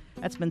Fund.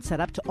 That's been set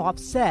up to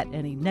offset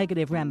any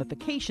negative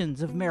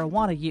ramifications of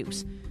marijuana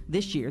use.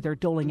 This year, they're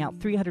doling out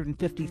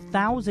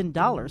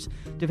 $350,000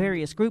 to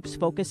various groups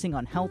focusing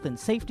on health and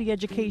safety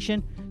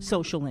education,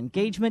 social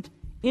engagement,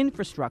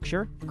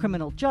 infrastructure,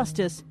 criminal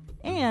justice,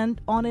 and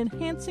on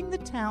enhancing the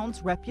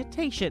town's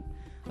reputation.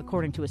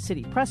 According to a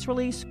city press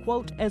release,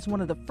 quote, as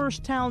one of the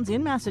first towns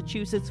in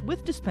Massachusetts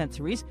with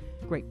dispensaries,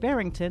 Great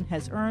Barrington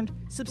has earned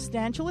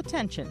substantial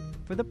attention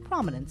for the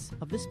prominence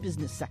of this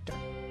business sector.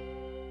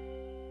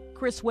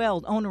 Chris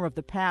Weld, owner of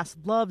The Pass,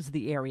 loves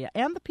the area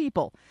and the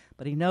people,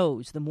 but he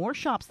knows the more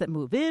shops that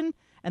move in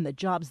and the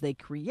jobs they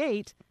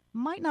create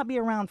might not be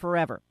around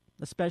forever,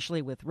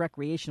 especially with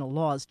recreational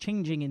laws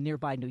changing in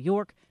nearby New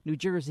York, New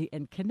Jersey,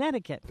 and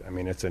Connecticut. I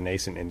mean, it's a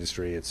nascent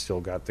industry. It's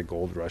still got the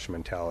gold rush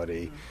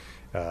mentality,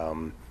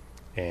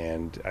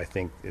 and I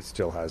think it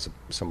still has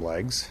some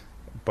legs.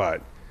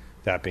 But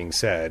that being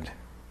said,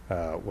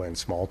 when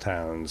small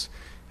towns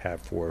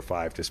have 4 or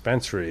 5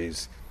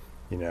 dispensaries,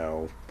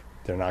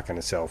 they're not going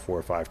to sell 4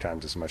 or 5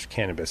 times as much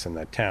cannabis in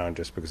that town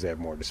just because they have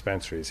more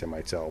dispensaries. They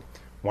might sell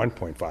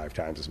 1.5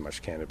 times as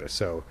much cannabis.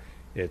 So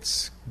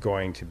it's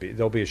going to be,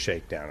 there'll be a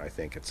shakedown, I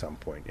think, at some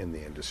point in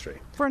the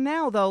industry. For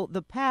now, though,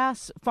 The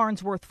Pass,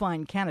 Farnsworth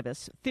Fine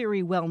Cannabis,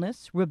 Theory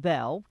Wellness,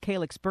 Rebel,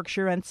 Calyx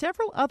Berkshire, and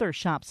several other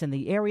shops in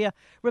the area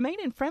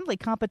remain in friendly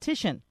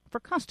competition for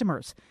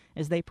customers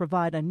as they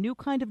provide a new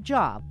kind of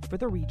job for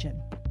the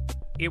region.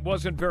 It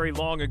wasn't very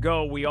long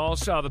ago we all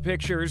saw the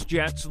pictures,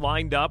 jets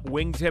lined up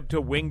wingtip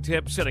to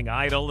wingtip, sitting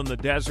idle in the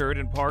desert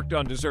and parked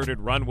on deserted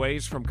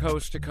runways from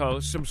coast to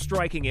coast. Some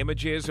striking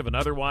images of an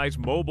otherwise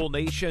mobile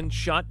nation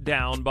shut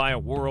down by a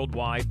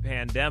worldwide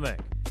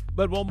pandemic.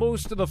 But while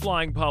most of the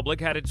flying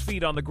public had its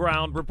feet on the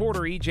ground,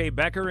 reporter E.J.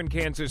 Becker in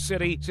Kansas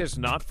City says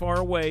not far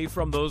away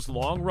from those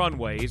long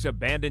runways,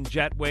 abandoned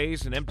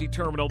jetways, and empty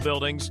terminal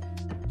buildings,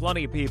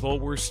 plenty of people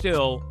were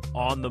still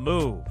on the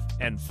move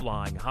and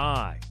flying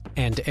high.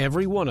 And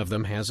every one of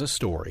them has a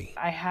story.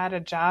 I had a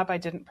job I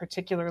didn't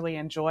particularly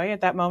enjoy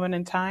at that moment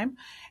in time,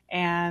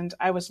 and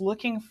I was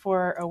looking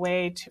for a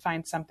way to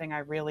find something I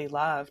really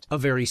loved. A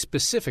very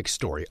specific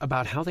story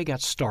about how they got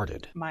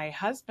started. My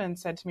husband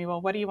said to me, well,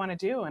 what do you want to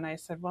do? And I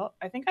said, well,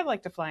 I think I'd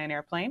like to fly an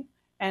airplane.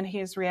 And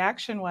his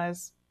reaction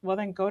was, well,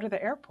 then go to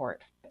the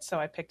airport. So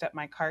I picked up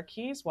my car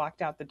keys,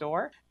 walked out the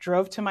door,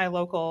 drove to my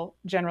local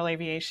general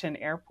aviation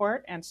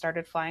airport, and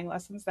started flying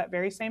lessons that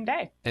very same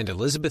day. And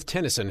Elizabeth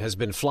Tennyson has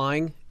been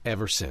flying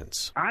ever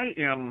since. I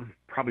am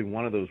probably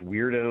one of those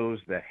weirdos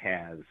that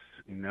has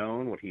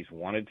known what he's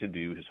wanted to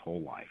do his whole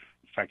life.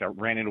 In fact, I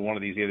ran into one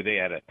of these the other day.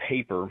 I had a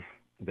paper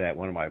that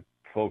one of my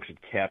folks had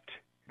kept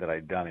that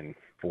I'd done in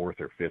 4th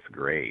or 5th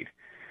grade,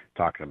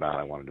 talking about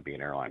I wanted to be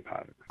an airline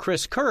pilot.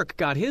 Chris Kirk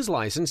got his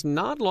license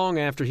not long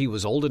after he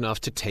was old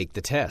enough to take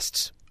the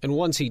tests. And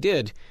once he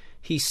did,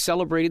 he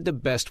celebrated the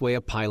best way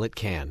a pilot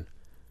can,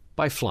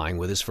 by flying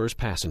with his first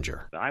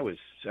passenger. I was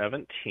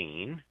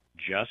 17,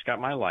 just got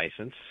my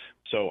license,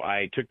 so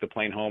I took the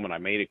plane home and I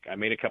made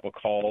a couple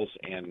calls,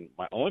 and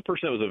my only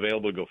person that was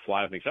available to go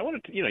fly with me, because I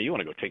wanted to, you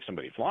want to go take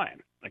somebody flying.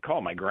 I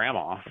called my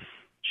grandma.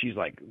 She's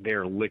like,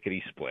 they're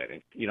lickety split.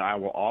 And, I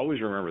will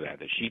always remember that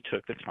she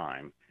took the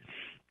time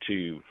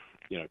to,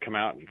 come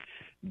out and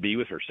be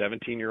with her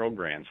 17-year-old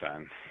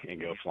grandson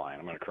and go flying.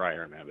 I'm going to cry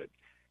here in a minute.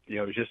 it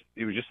was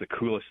just the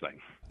coolest thing.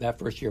 That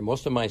first year,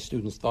 most of my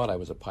students thought I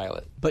was a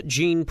pilot. But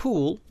Gene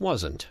Poole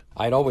wasn't.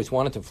 I'd always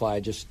wanted to fly, I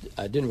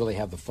didn't really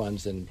have the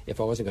funds, and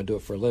if I wasn't going to do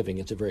it for a living,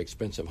 it's a very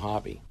expensive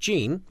hobby.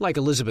 Gene, like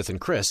Elizabeth and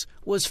Chris,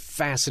 was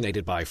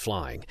fascinated by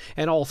flying,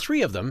 and all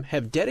three of them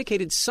have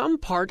dedicated some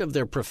part of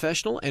their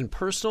professional and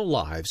personal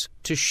lives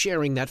to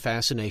sharing that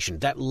fascination,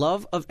 that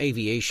love of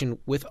aviation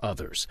with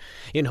others,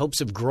 in hopes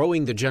of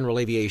growing the general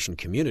aviation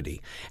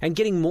community and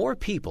getting more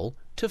people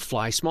to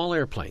fly small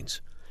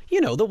airplanes. You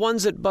know, the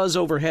ones that buzz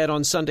overhead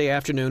on Sunday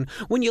afternoon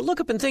when you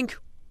look up and think,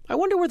 I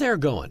wonder where they're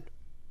going.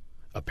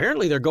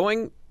 Apparently they're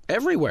going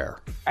everywhere.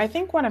 I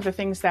think one of the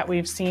things that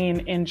we've seen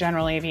in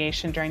general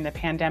aviation during the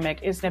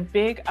pandemic is the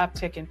big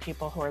uptick in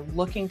people who are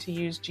looking to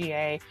use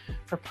GA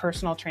for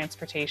personal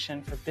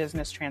transportation, for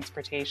business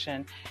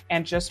transportation,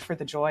 and just for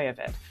the joy of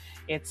it.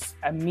 It's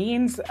a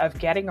means of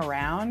getting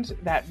around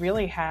that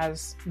really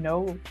has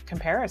no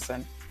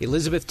comparison.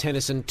 Elizabeth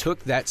Tennyson took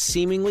that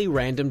seemingly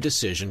random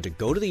decision to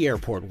go to the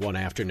airport one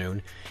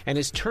afternoon and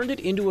has turned it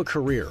into a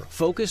career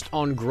focused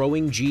on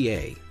growing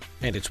GA.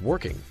 And it's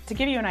working. To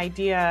give you an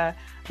idea,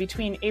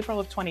 between April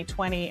of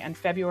 2020 and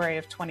February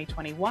of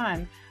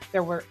 2021,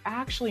 there were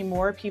actually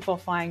more people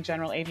flying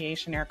general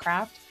aviation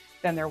aircraft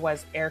than there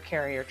was air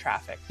carrier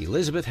traffic.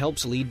 Elizabeth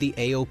helps lead the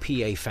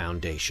AOPA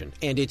Foundation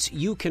and its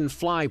You Can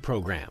Fly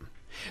program.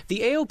 The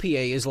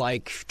AOPA is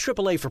like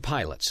AAA for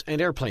pilots and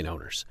airplane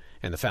owners,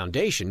 and the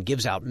foundation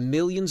gives out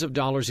millions of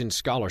dollars in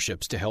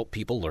scholarships to help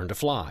people learn to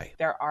fly.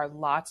 There are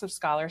lots of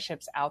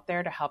scholarships out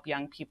there to help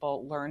young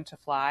people learn to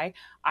fly.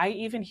 I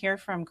even hear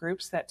from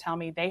groups that tell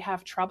me they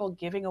have trouble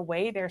giving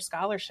away their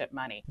scholarship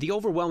money. The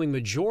overwhelming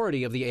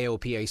majority of the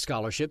AOPA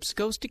scholarships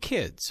goes to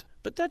kids,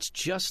 but that's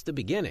just the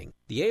beginning.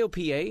 The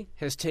AOPA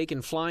has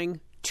taken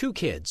flying to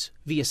kids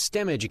via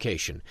STEM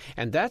education,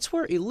 and that's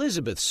where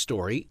Elizabeth's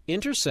story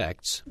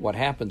intersects. What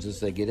happens is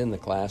they get in the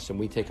class and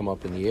we take them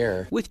up in the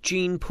air. With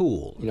Gene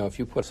Poole. You know, if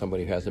you put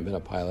somebody who hasn't been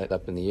a pilot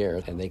up in the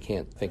air and they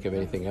can't think of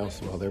anything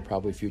else, well, they're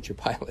probably future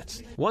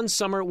pilots. One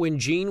summer when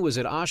Gene was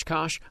at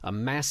Oshkosh, a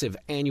massive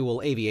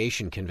annual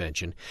aviation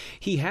convention,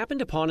 he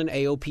happened upon an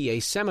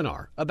AOPA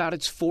seminar about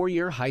its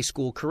 4-year high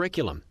school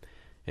curriculum.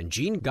 And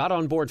Gene got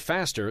on board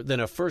faster than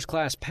a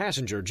first-class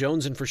passenger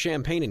jonesing for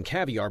champagne and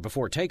caviar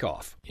before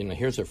takeoff. You know,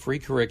 here's a free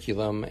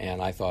curriculum,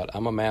 and I thought,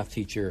 I'm a math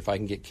teacher. If I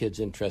can get kids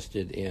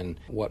interested in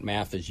what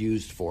math is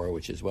used for,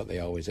 which is what they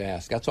always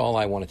ask, that's all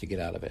I wanted to get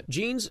out of it.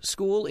 Gene's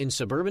school in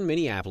suburban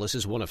Minneapolis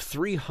is one of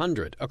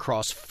 300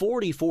 across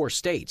 44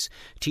 states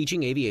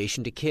teaching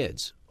aviation to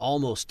kids,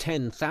 almost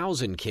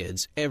 10,000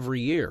 kids every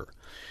year.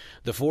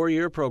 The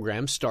 4-year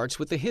program starts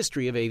with the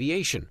history of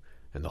aviation,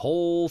 and the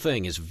whole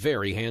thing is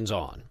very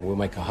hands-on. We'll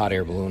make a hot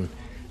air balloon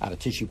out of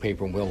tissue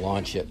paper and we'll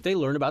launch it. They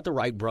learn about the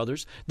Wright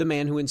brothers, the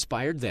man who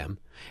inspired them,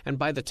 and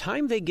by the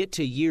time they get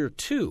to year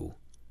 2,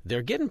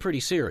 they're getting pretty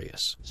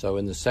serious. So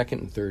in the second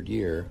and third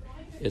year,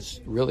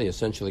 it's really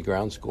essentially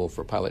ground school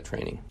for pilot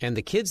training. And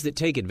the kids that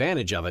take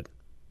advantage of it,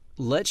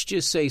 let's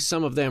just say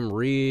some of them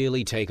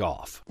really take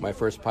off. My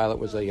first pilot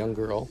was a young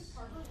girl,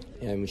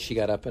 and she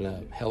got up in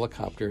a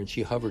helicopter and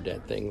she hovered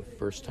that thing the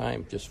first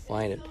time, just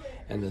flying it.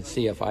 And the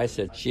CFI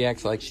said, she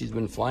acts like she's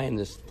been flying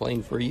this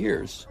plane for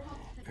years.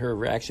 Her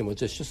reaction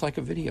was, it's just like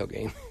a video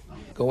game.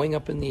 Going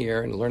up in the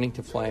air and learning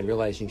to fly and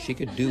realizing she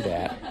could do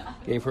that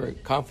gave her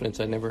confidence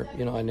I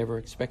never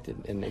expected.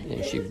 And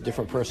she's a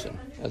different person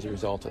as a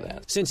result of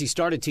that. Since he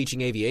started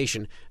teaching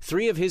aviation,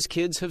 3 of his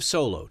kids have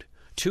soloed.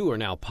 2 are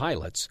now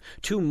pilots.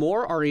 2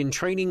 more are in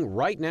training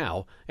right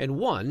now, and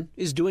 1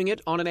 is doing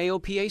it on an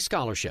AOPA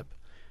scholarship.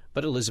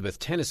 But Elizabeth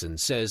Tennyson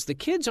says the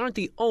kids aren't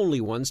the only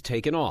ones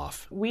taken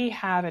off. We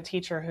have a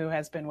teacher who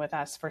has been with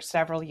us for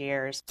several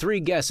years.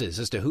 3 guesses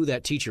as to who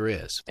that teacher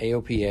is.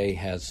 AOPA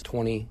has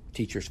 20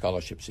 teacher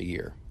scholarships a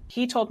year.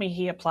 He told me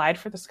he applied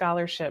for the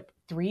scholarship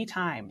 3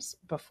 times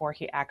before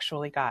he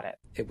actually got it.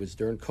 It was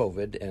during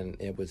COVID, and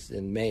it was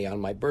in May on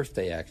my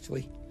birthday,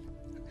 actually.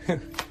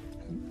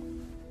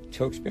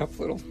 Chokes me up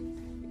a little.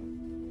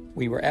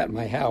 We were at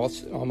my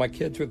house, all my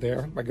kids were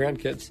there, my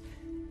grandkids,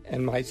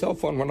 and my cell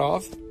phone went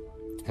off.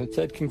 And it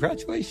said,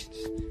 congratulations.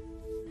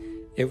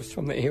 It was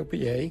from the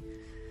AOPA.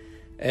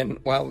 And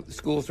while the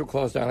schools were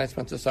closed down, I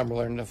spent the summer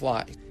learning to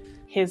fly.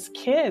 His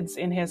kids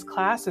in his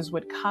classes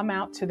would come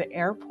out to the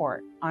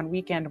airport on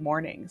weekend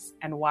mornings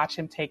and watch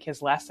him take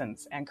his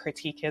lessons and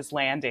critique his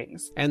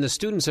landings. And the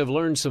students have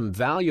learned some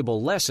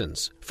valuable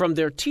lessons from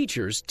their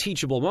teachers'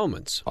 teachable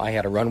moments. I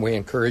had a runway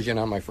incursion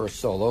on my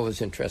first solo. It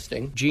was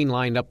interesting. Gene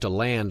lined up to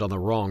land on the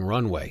wrong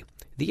runway.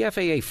 The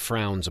FAA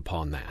frowns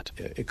upon that.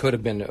 It could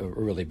have been a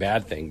really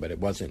bad thing, but it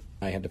wasn't.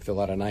 I had to fill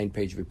out a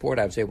 9-page report.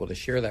 I was able to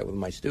share that with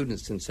my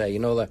students and say,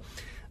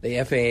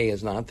 the FAA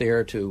is not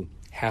there to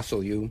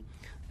hassle you.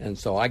 And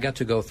so I got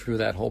to go through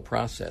that whole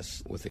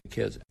process with the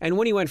kids. And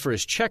when he went for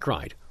his check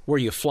ride, where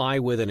you fly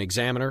with an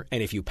examiner,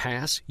 and if you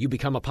pass, you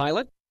become a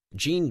pilot,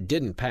 Gene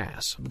didn't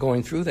pass.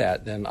 Going through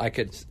that, then I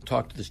could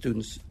talk to the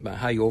students about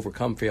how you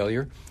overcome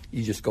failure.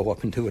 You just go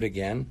up and do it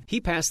again.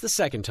 He passed the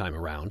second time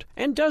around,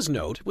 and does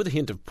note, with a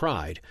hint of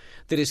pride,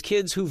 that his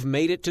kids who've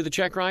made it to the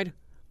check ride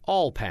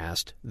all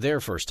passed their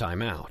first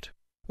time out.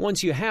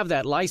 Once you have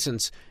that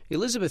license,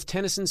 Elizabeth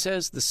Tennyson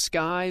says the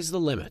sky's the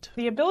limit.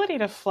 The ability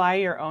to fly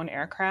your own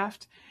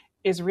aircraft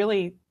is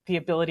really the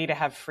ability to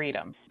have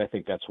freedom. I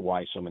think that's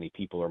why so many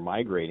people are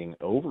migrating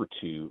over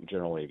to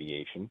general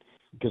aviation,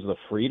 because of the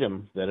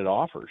freedom that it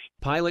offers.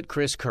 Pilot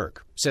Chris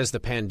Kirk says the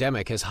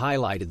pandemic has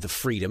highlighted the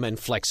freedom and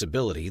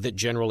flexibility that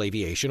general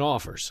aviation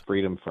offers.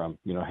 Freedom from,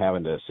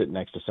 having to sit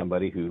next to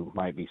somebody who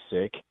might be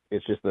sick.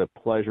 It's just the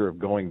pleasure of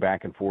going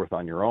back and forth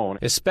on your own.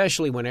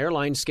 Especially when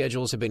airline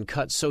schedules have been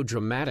cut so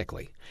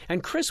dramatically.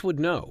 And Chris would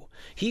know.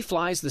 He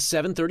flies the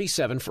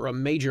 737 for a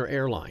major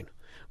airline.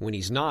 When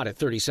he's not at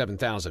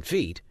 37,000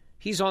 feet,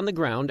 he's on the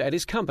ground at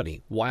his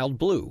company, Wild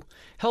Blue,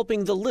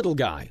 helping the little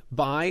guy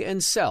buy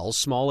and sell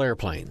small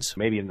airplanes.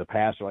 Maybe in the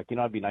past, they're like,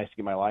 it'd be nice to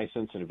get my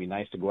license, and it'd be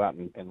nice to go out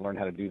and learn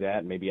how to do that,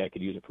 and maybe I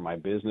could use it for my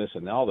business.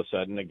 And then all of a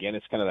sudden, again,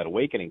 it's kind of that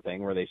awakening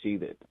thing where they see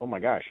that, oh my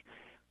gosh,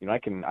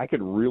 I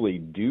could really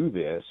do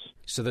this.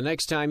 So the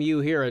next time you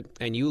hear it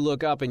and you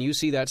look up and you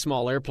see that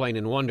small airplane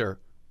and wonder,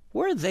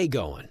 where are they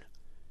going?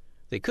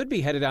 They could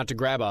be headed out to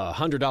grab a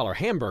 $100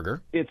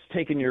 hamburger. It's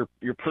taking your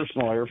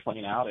personal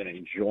airplane out and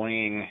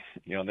enjoying,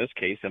 in this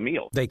case, a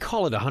meal. They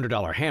call it a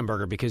 $100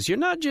 hamburger because you're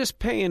not just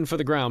paying for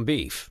the ground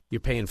beef. You're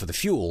paying for the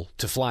fuel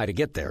to fly to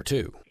get there,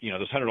 too.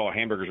 Those $100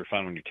 hamburgers are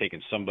fun when you're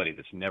taking somebody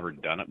that's never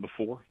done it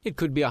before. It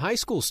could be a high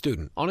school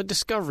student on a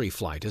discovery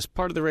flight as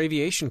part of their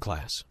aviation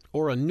class,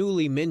 or a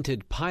newly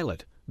minted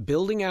pilot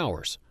building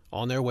hours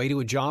on their way to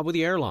a job with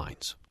the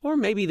airlines. Or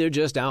maybe they're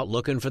just out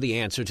looking for the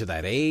answer to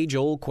that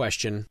age-old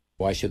question,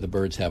 why should the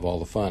birds have all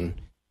the fun?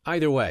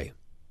 Either way,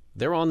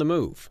 they're on the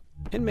move.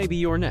 And maybe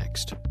you're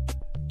next.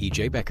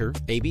 E.J. Becker,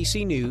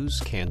 ABC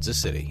News,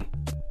 Kansas City.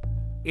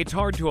 It's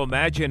hard to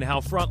imagine how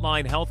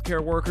frontline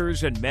healthcare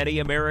workers in many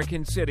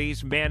American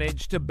cities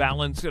manage to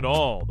balance it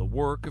all. The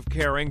work of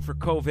caring for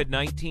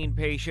COVID-19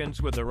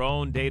 patients with their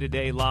own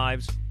day-to-day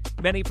lives.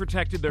 Many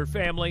protected their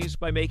families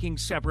by making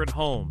separate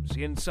homes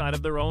inside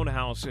of their own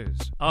houses.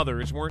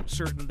 Others weren't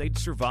certain they'd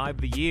survive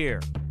the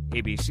year.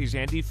 ABC's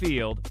Andy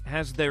Field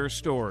has their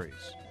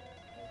stories.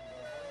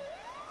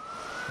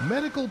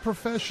 Medical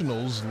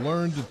professionals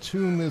learned to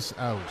tune this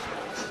out,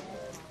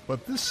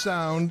 but this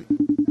sound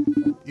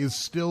is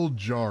still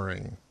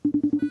jarring.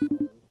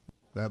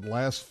 That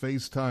last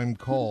FaceTime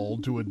call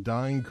to a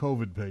dying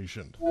COVID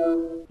patient.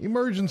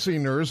 Emergency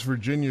nurse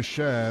Virginia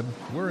Shad,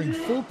 wearing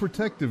full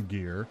protective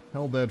gear,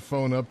 held that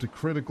phone up to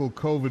critical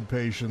COVID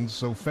patients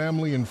so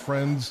family and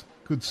friends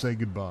could say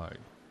goodbye.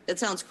 It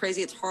sounds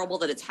crazy, it's horrible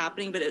that it's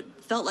happening, but it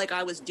felt like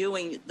I was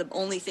doing the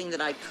only thing that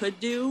I could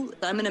do.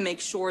 I'm going to make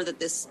sure that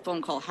this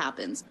phone call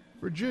happens.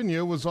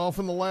 Virginia was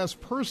often the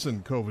last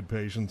person COVID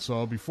patients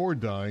saw before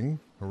dying,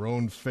 her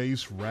own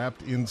face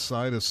wrapped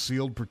inside a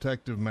sealed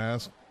protective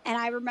mask. And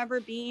I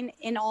remember being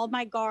in all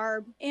my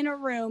garb, in a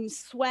room,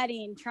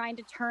 sweating, trying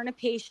to turn a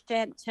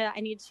patient to, I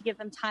needed to give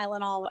them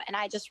Tylenol. And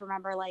I just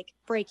remember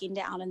breaking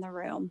down in the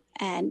room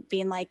and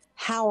being like,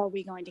 how are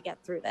we going to get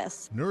through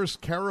this? Nurse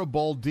Cara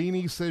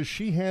Baldini says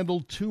she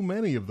handled too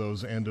many of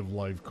those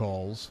end-of-life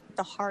calls.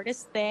 The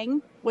hardest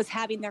thing was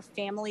having their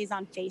families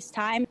on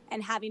FaceTime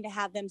and having to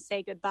have them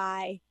say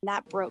goodbye.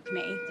 That broke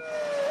me.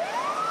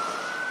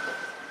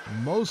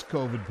 Most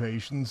COVID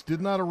patients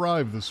did not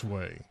arrive this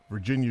way.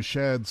 Virginia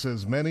Shad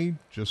says many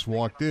just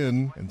walked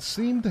in and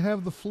seemed to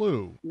have the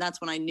flu.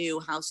 That's when I knew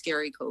how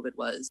scary COVID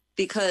was,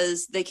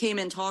 because they came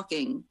in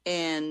talking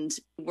and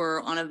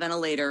were on a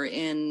ventilator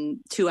in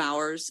 2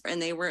 hours,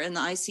 and they were in the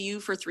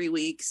ICU for 3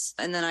 weeks,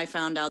 and then I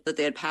found out that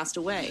they had passed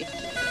away.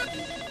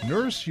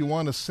 Nurse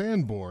Ioana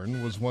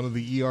Sanborn was one of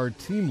the ER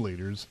team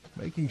leaders,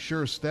 making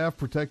sure staff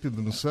protected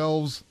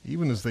themselves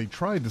even as they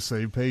tried to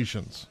save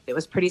patients. It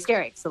was pretty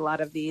scary because a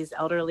lot of these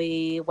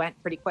elderly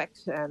went pretty quick.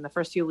 In the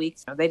first few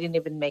weeks, they didn't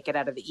even make it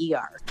out of the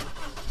ER.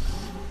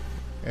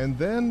 And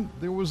then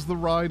there was the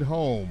ride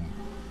home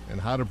and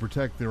how to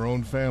protect their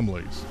own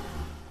families.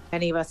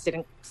 Many of us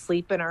didn't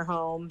sleep in our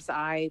homes.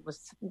 I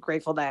was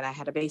grateful that I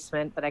had a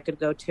basement that I could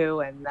go to,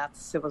 and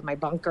it was my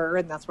bunker,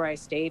 and that's where I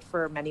stayed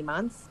for many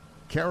months.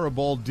 Cara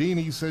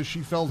Baldini says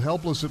she felt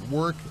helpless at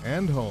work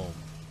and home.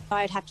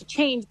 I'd have to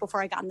change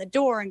before I got in the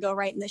door and go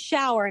right in the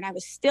shower, and I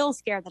was still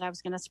scared that I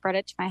was going to spread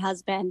it to my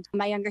husband.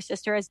 My younger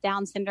sister has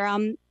Down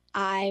syndrome.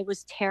 I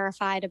was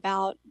terrified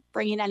about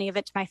bringing any of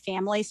it to my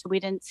family, so we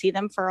didn't see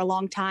them for a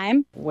long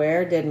time.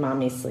 Where did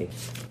Mommy sleep?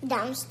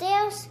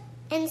 Downstairs,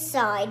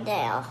 inside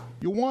there.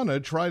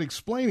 Ioana tried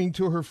explaining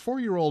to her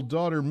 4-year-old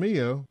daughter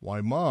Mia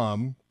why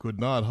Mom could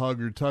not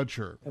hug or touch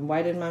her. And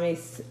why did Mommy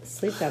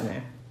sleep down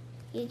there?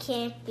 You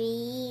can't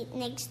be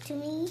next to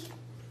me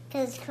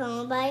because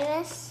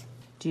coronavirus.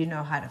 Do you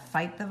know how to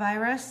fight the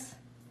virus?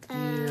 Do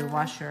you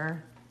wash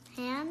your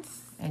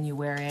hands? And you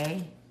wear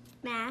a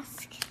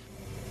mask.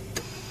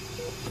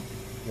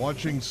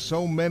 Watching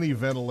so many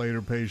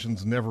ventilator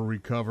patients never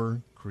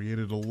recover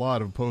created a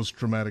lot of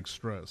post-traumatic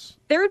stress.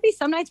 There would be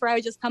some nights where I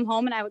would just come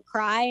home and I would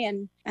cry,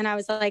 and I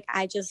was like,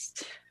 I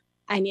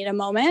need a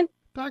moment.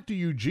 Dr.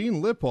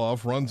 Eugene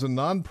Lipoff runs a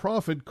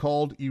nonprofit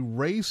called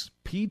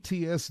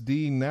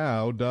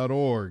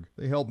ErasePTSDNow.org.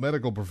 They help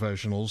medical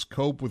professionals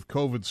cope with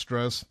COVID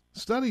stress.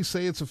 Studies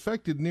say it's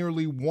affected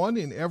nearly 1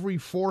 in every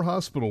 4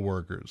 hospital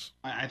workers.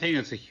 I think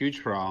it's a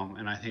huge problem,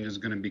 and I think it's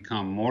going to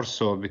become more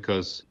so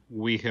because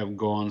we have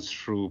gone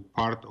through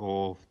part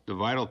of the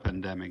viral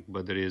pandemic,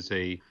 but there is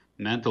a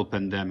mental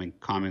pandemic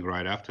coming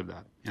right after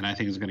that. And I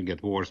think it's going to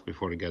get worse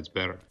before it gets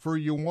better. For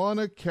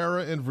Ioana,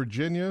 Kara, and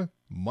Virginia,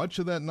 much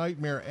of that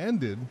nightmare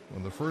ended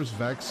when the first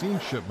vaccine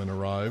shipment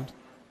arrived.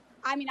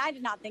 I mean, I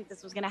did not think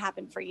this was going to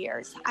happen for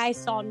years. I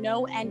saw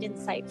no end in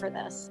sight for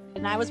this.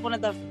 And I was one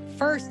of the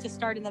first to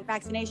start in the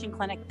vaccination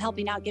clinic,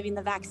 helping out giving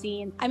the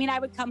vaccine. I mean, I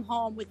would come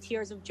home with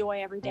tears of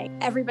joy every day.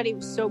 Everybody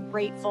was so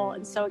grateful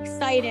and so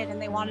excited,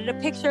 and they wanted a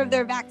picture of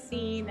their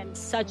vaccine, and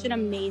such an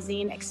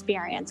amazing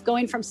experience.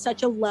 Going from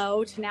such a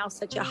low to now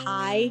such a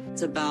high.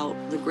 It's about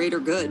the greater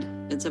good.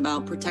 It's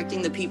about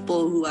protecting the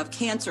people who have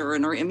cancer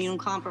and are immune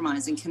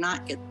compromised and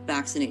cannot get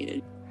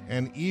vaccinated.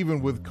 And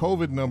even with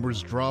COVID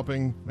numbers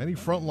dropping, many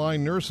frontline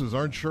nurses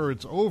aren't sure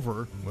it's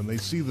over when they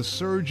see the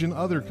surge in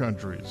other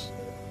countries.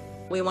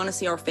 We want to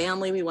see our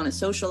family. We want to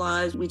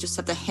socialize. We just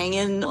have to hang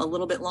in a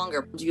little bit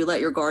longer. Do you let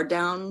your guard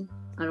down?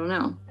 I don't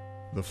know.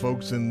 The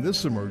folks in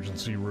this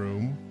emergency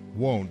room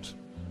won't.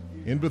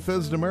 In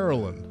Bethesda,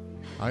 Maryland,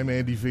 I'm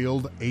Andy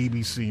Field,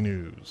 ABC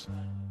News.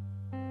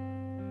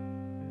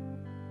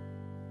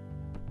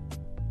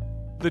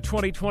 The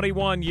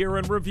 2021 Year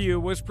in Review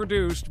was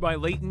produced by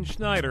Leighton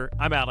Schneider.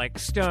 I'm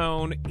Alex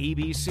Stone,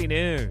 ABC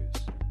News.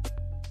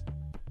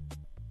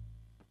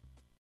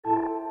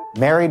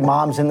 Married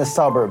moms in the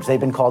suburbs. They've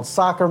been called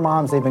soccer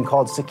moms. They've been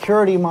called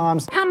security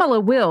moms.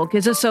 Pamela Wilk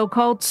is a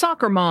so-called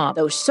soccer mom.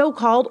 Those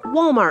so-called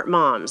Walmart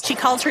moms. She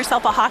calls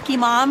herself a hockey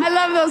mom. I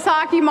love those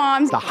hockey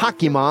moms. The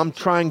hockey mom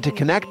trying to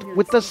connect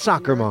with the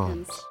soccer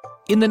moms.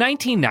 In the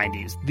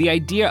 1990s, the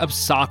idea of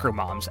soccer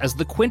moms as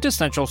the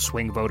quintessential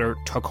swing voter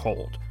took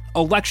hold.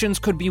 Elections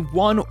could be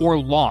won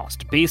or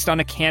lost based on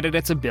a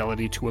candidate's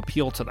ability to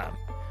appeal to them.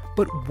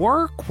 But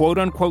were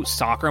quote-unquote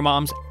soccer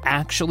moms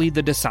actually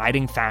the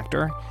deciding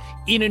factor?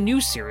 In a new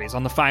series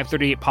on the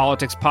 538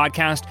 Politics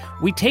podcast,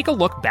 we take a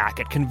look back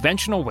at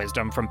conventional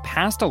wisdom from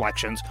past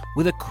elections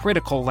with a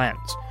critical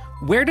lens.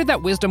 Where did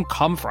that wisdom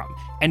come from,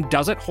 and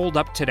does it hold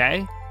up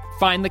today?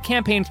 Find the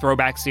Campaign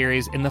Throwback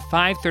series in the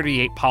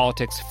 538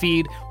 Politics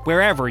feed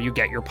wherever you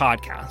get your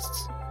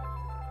podcasts.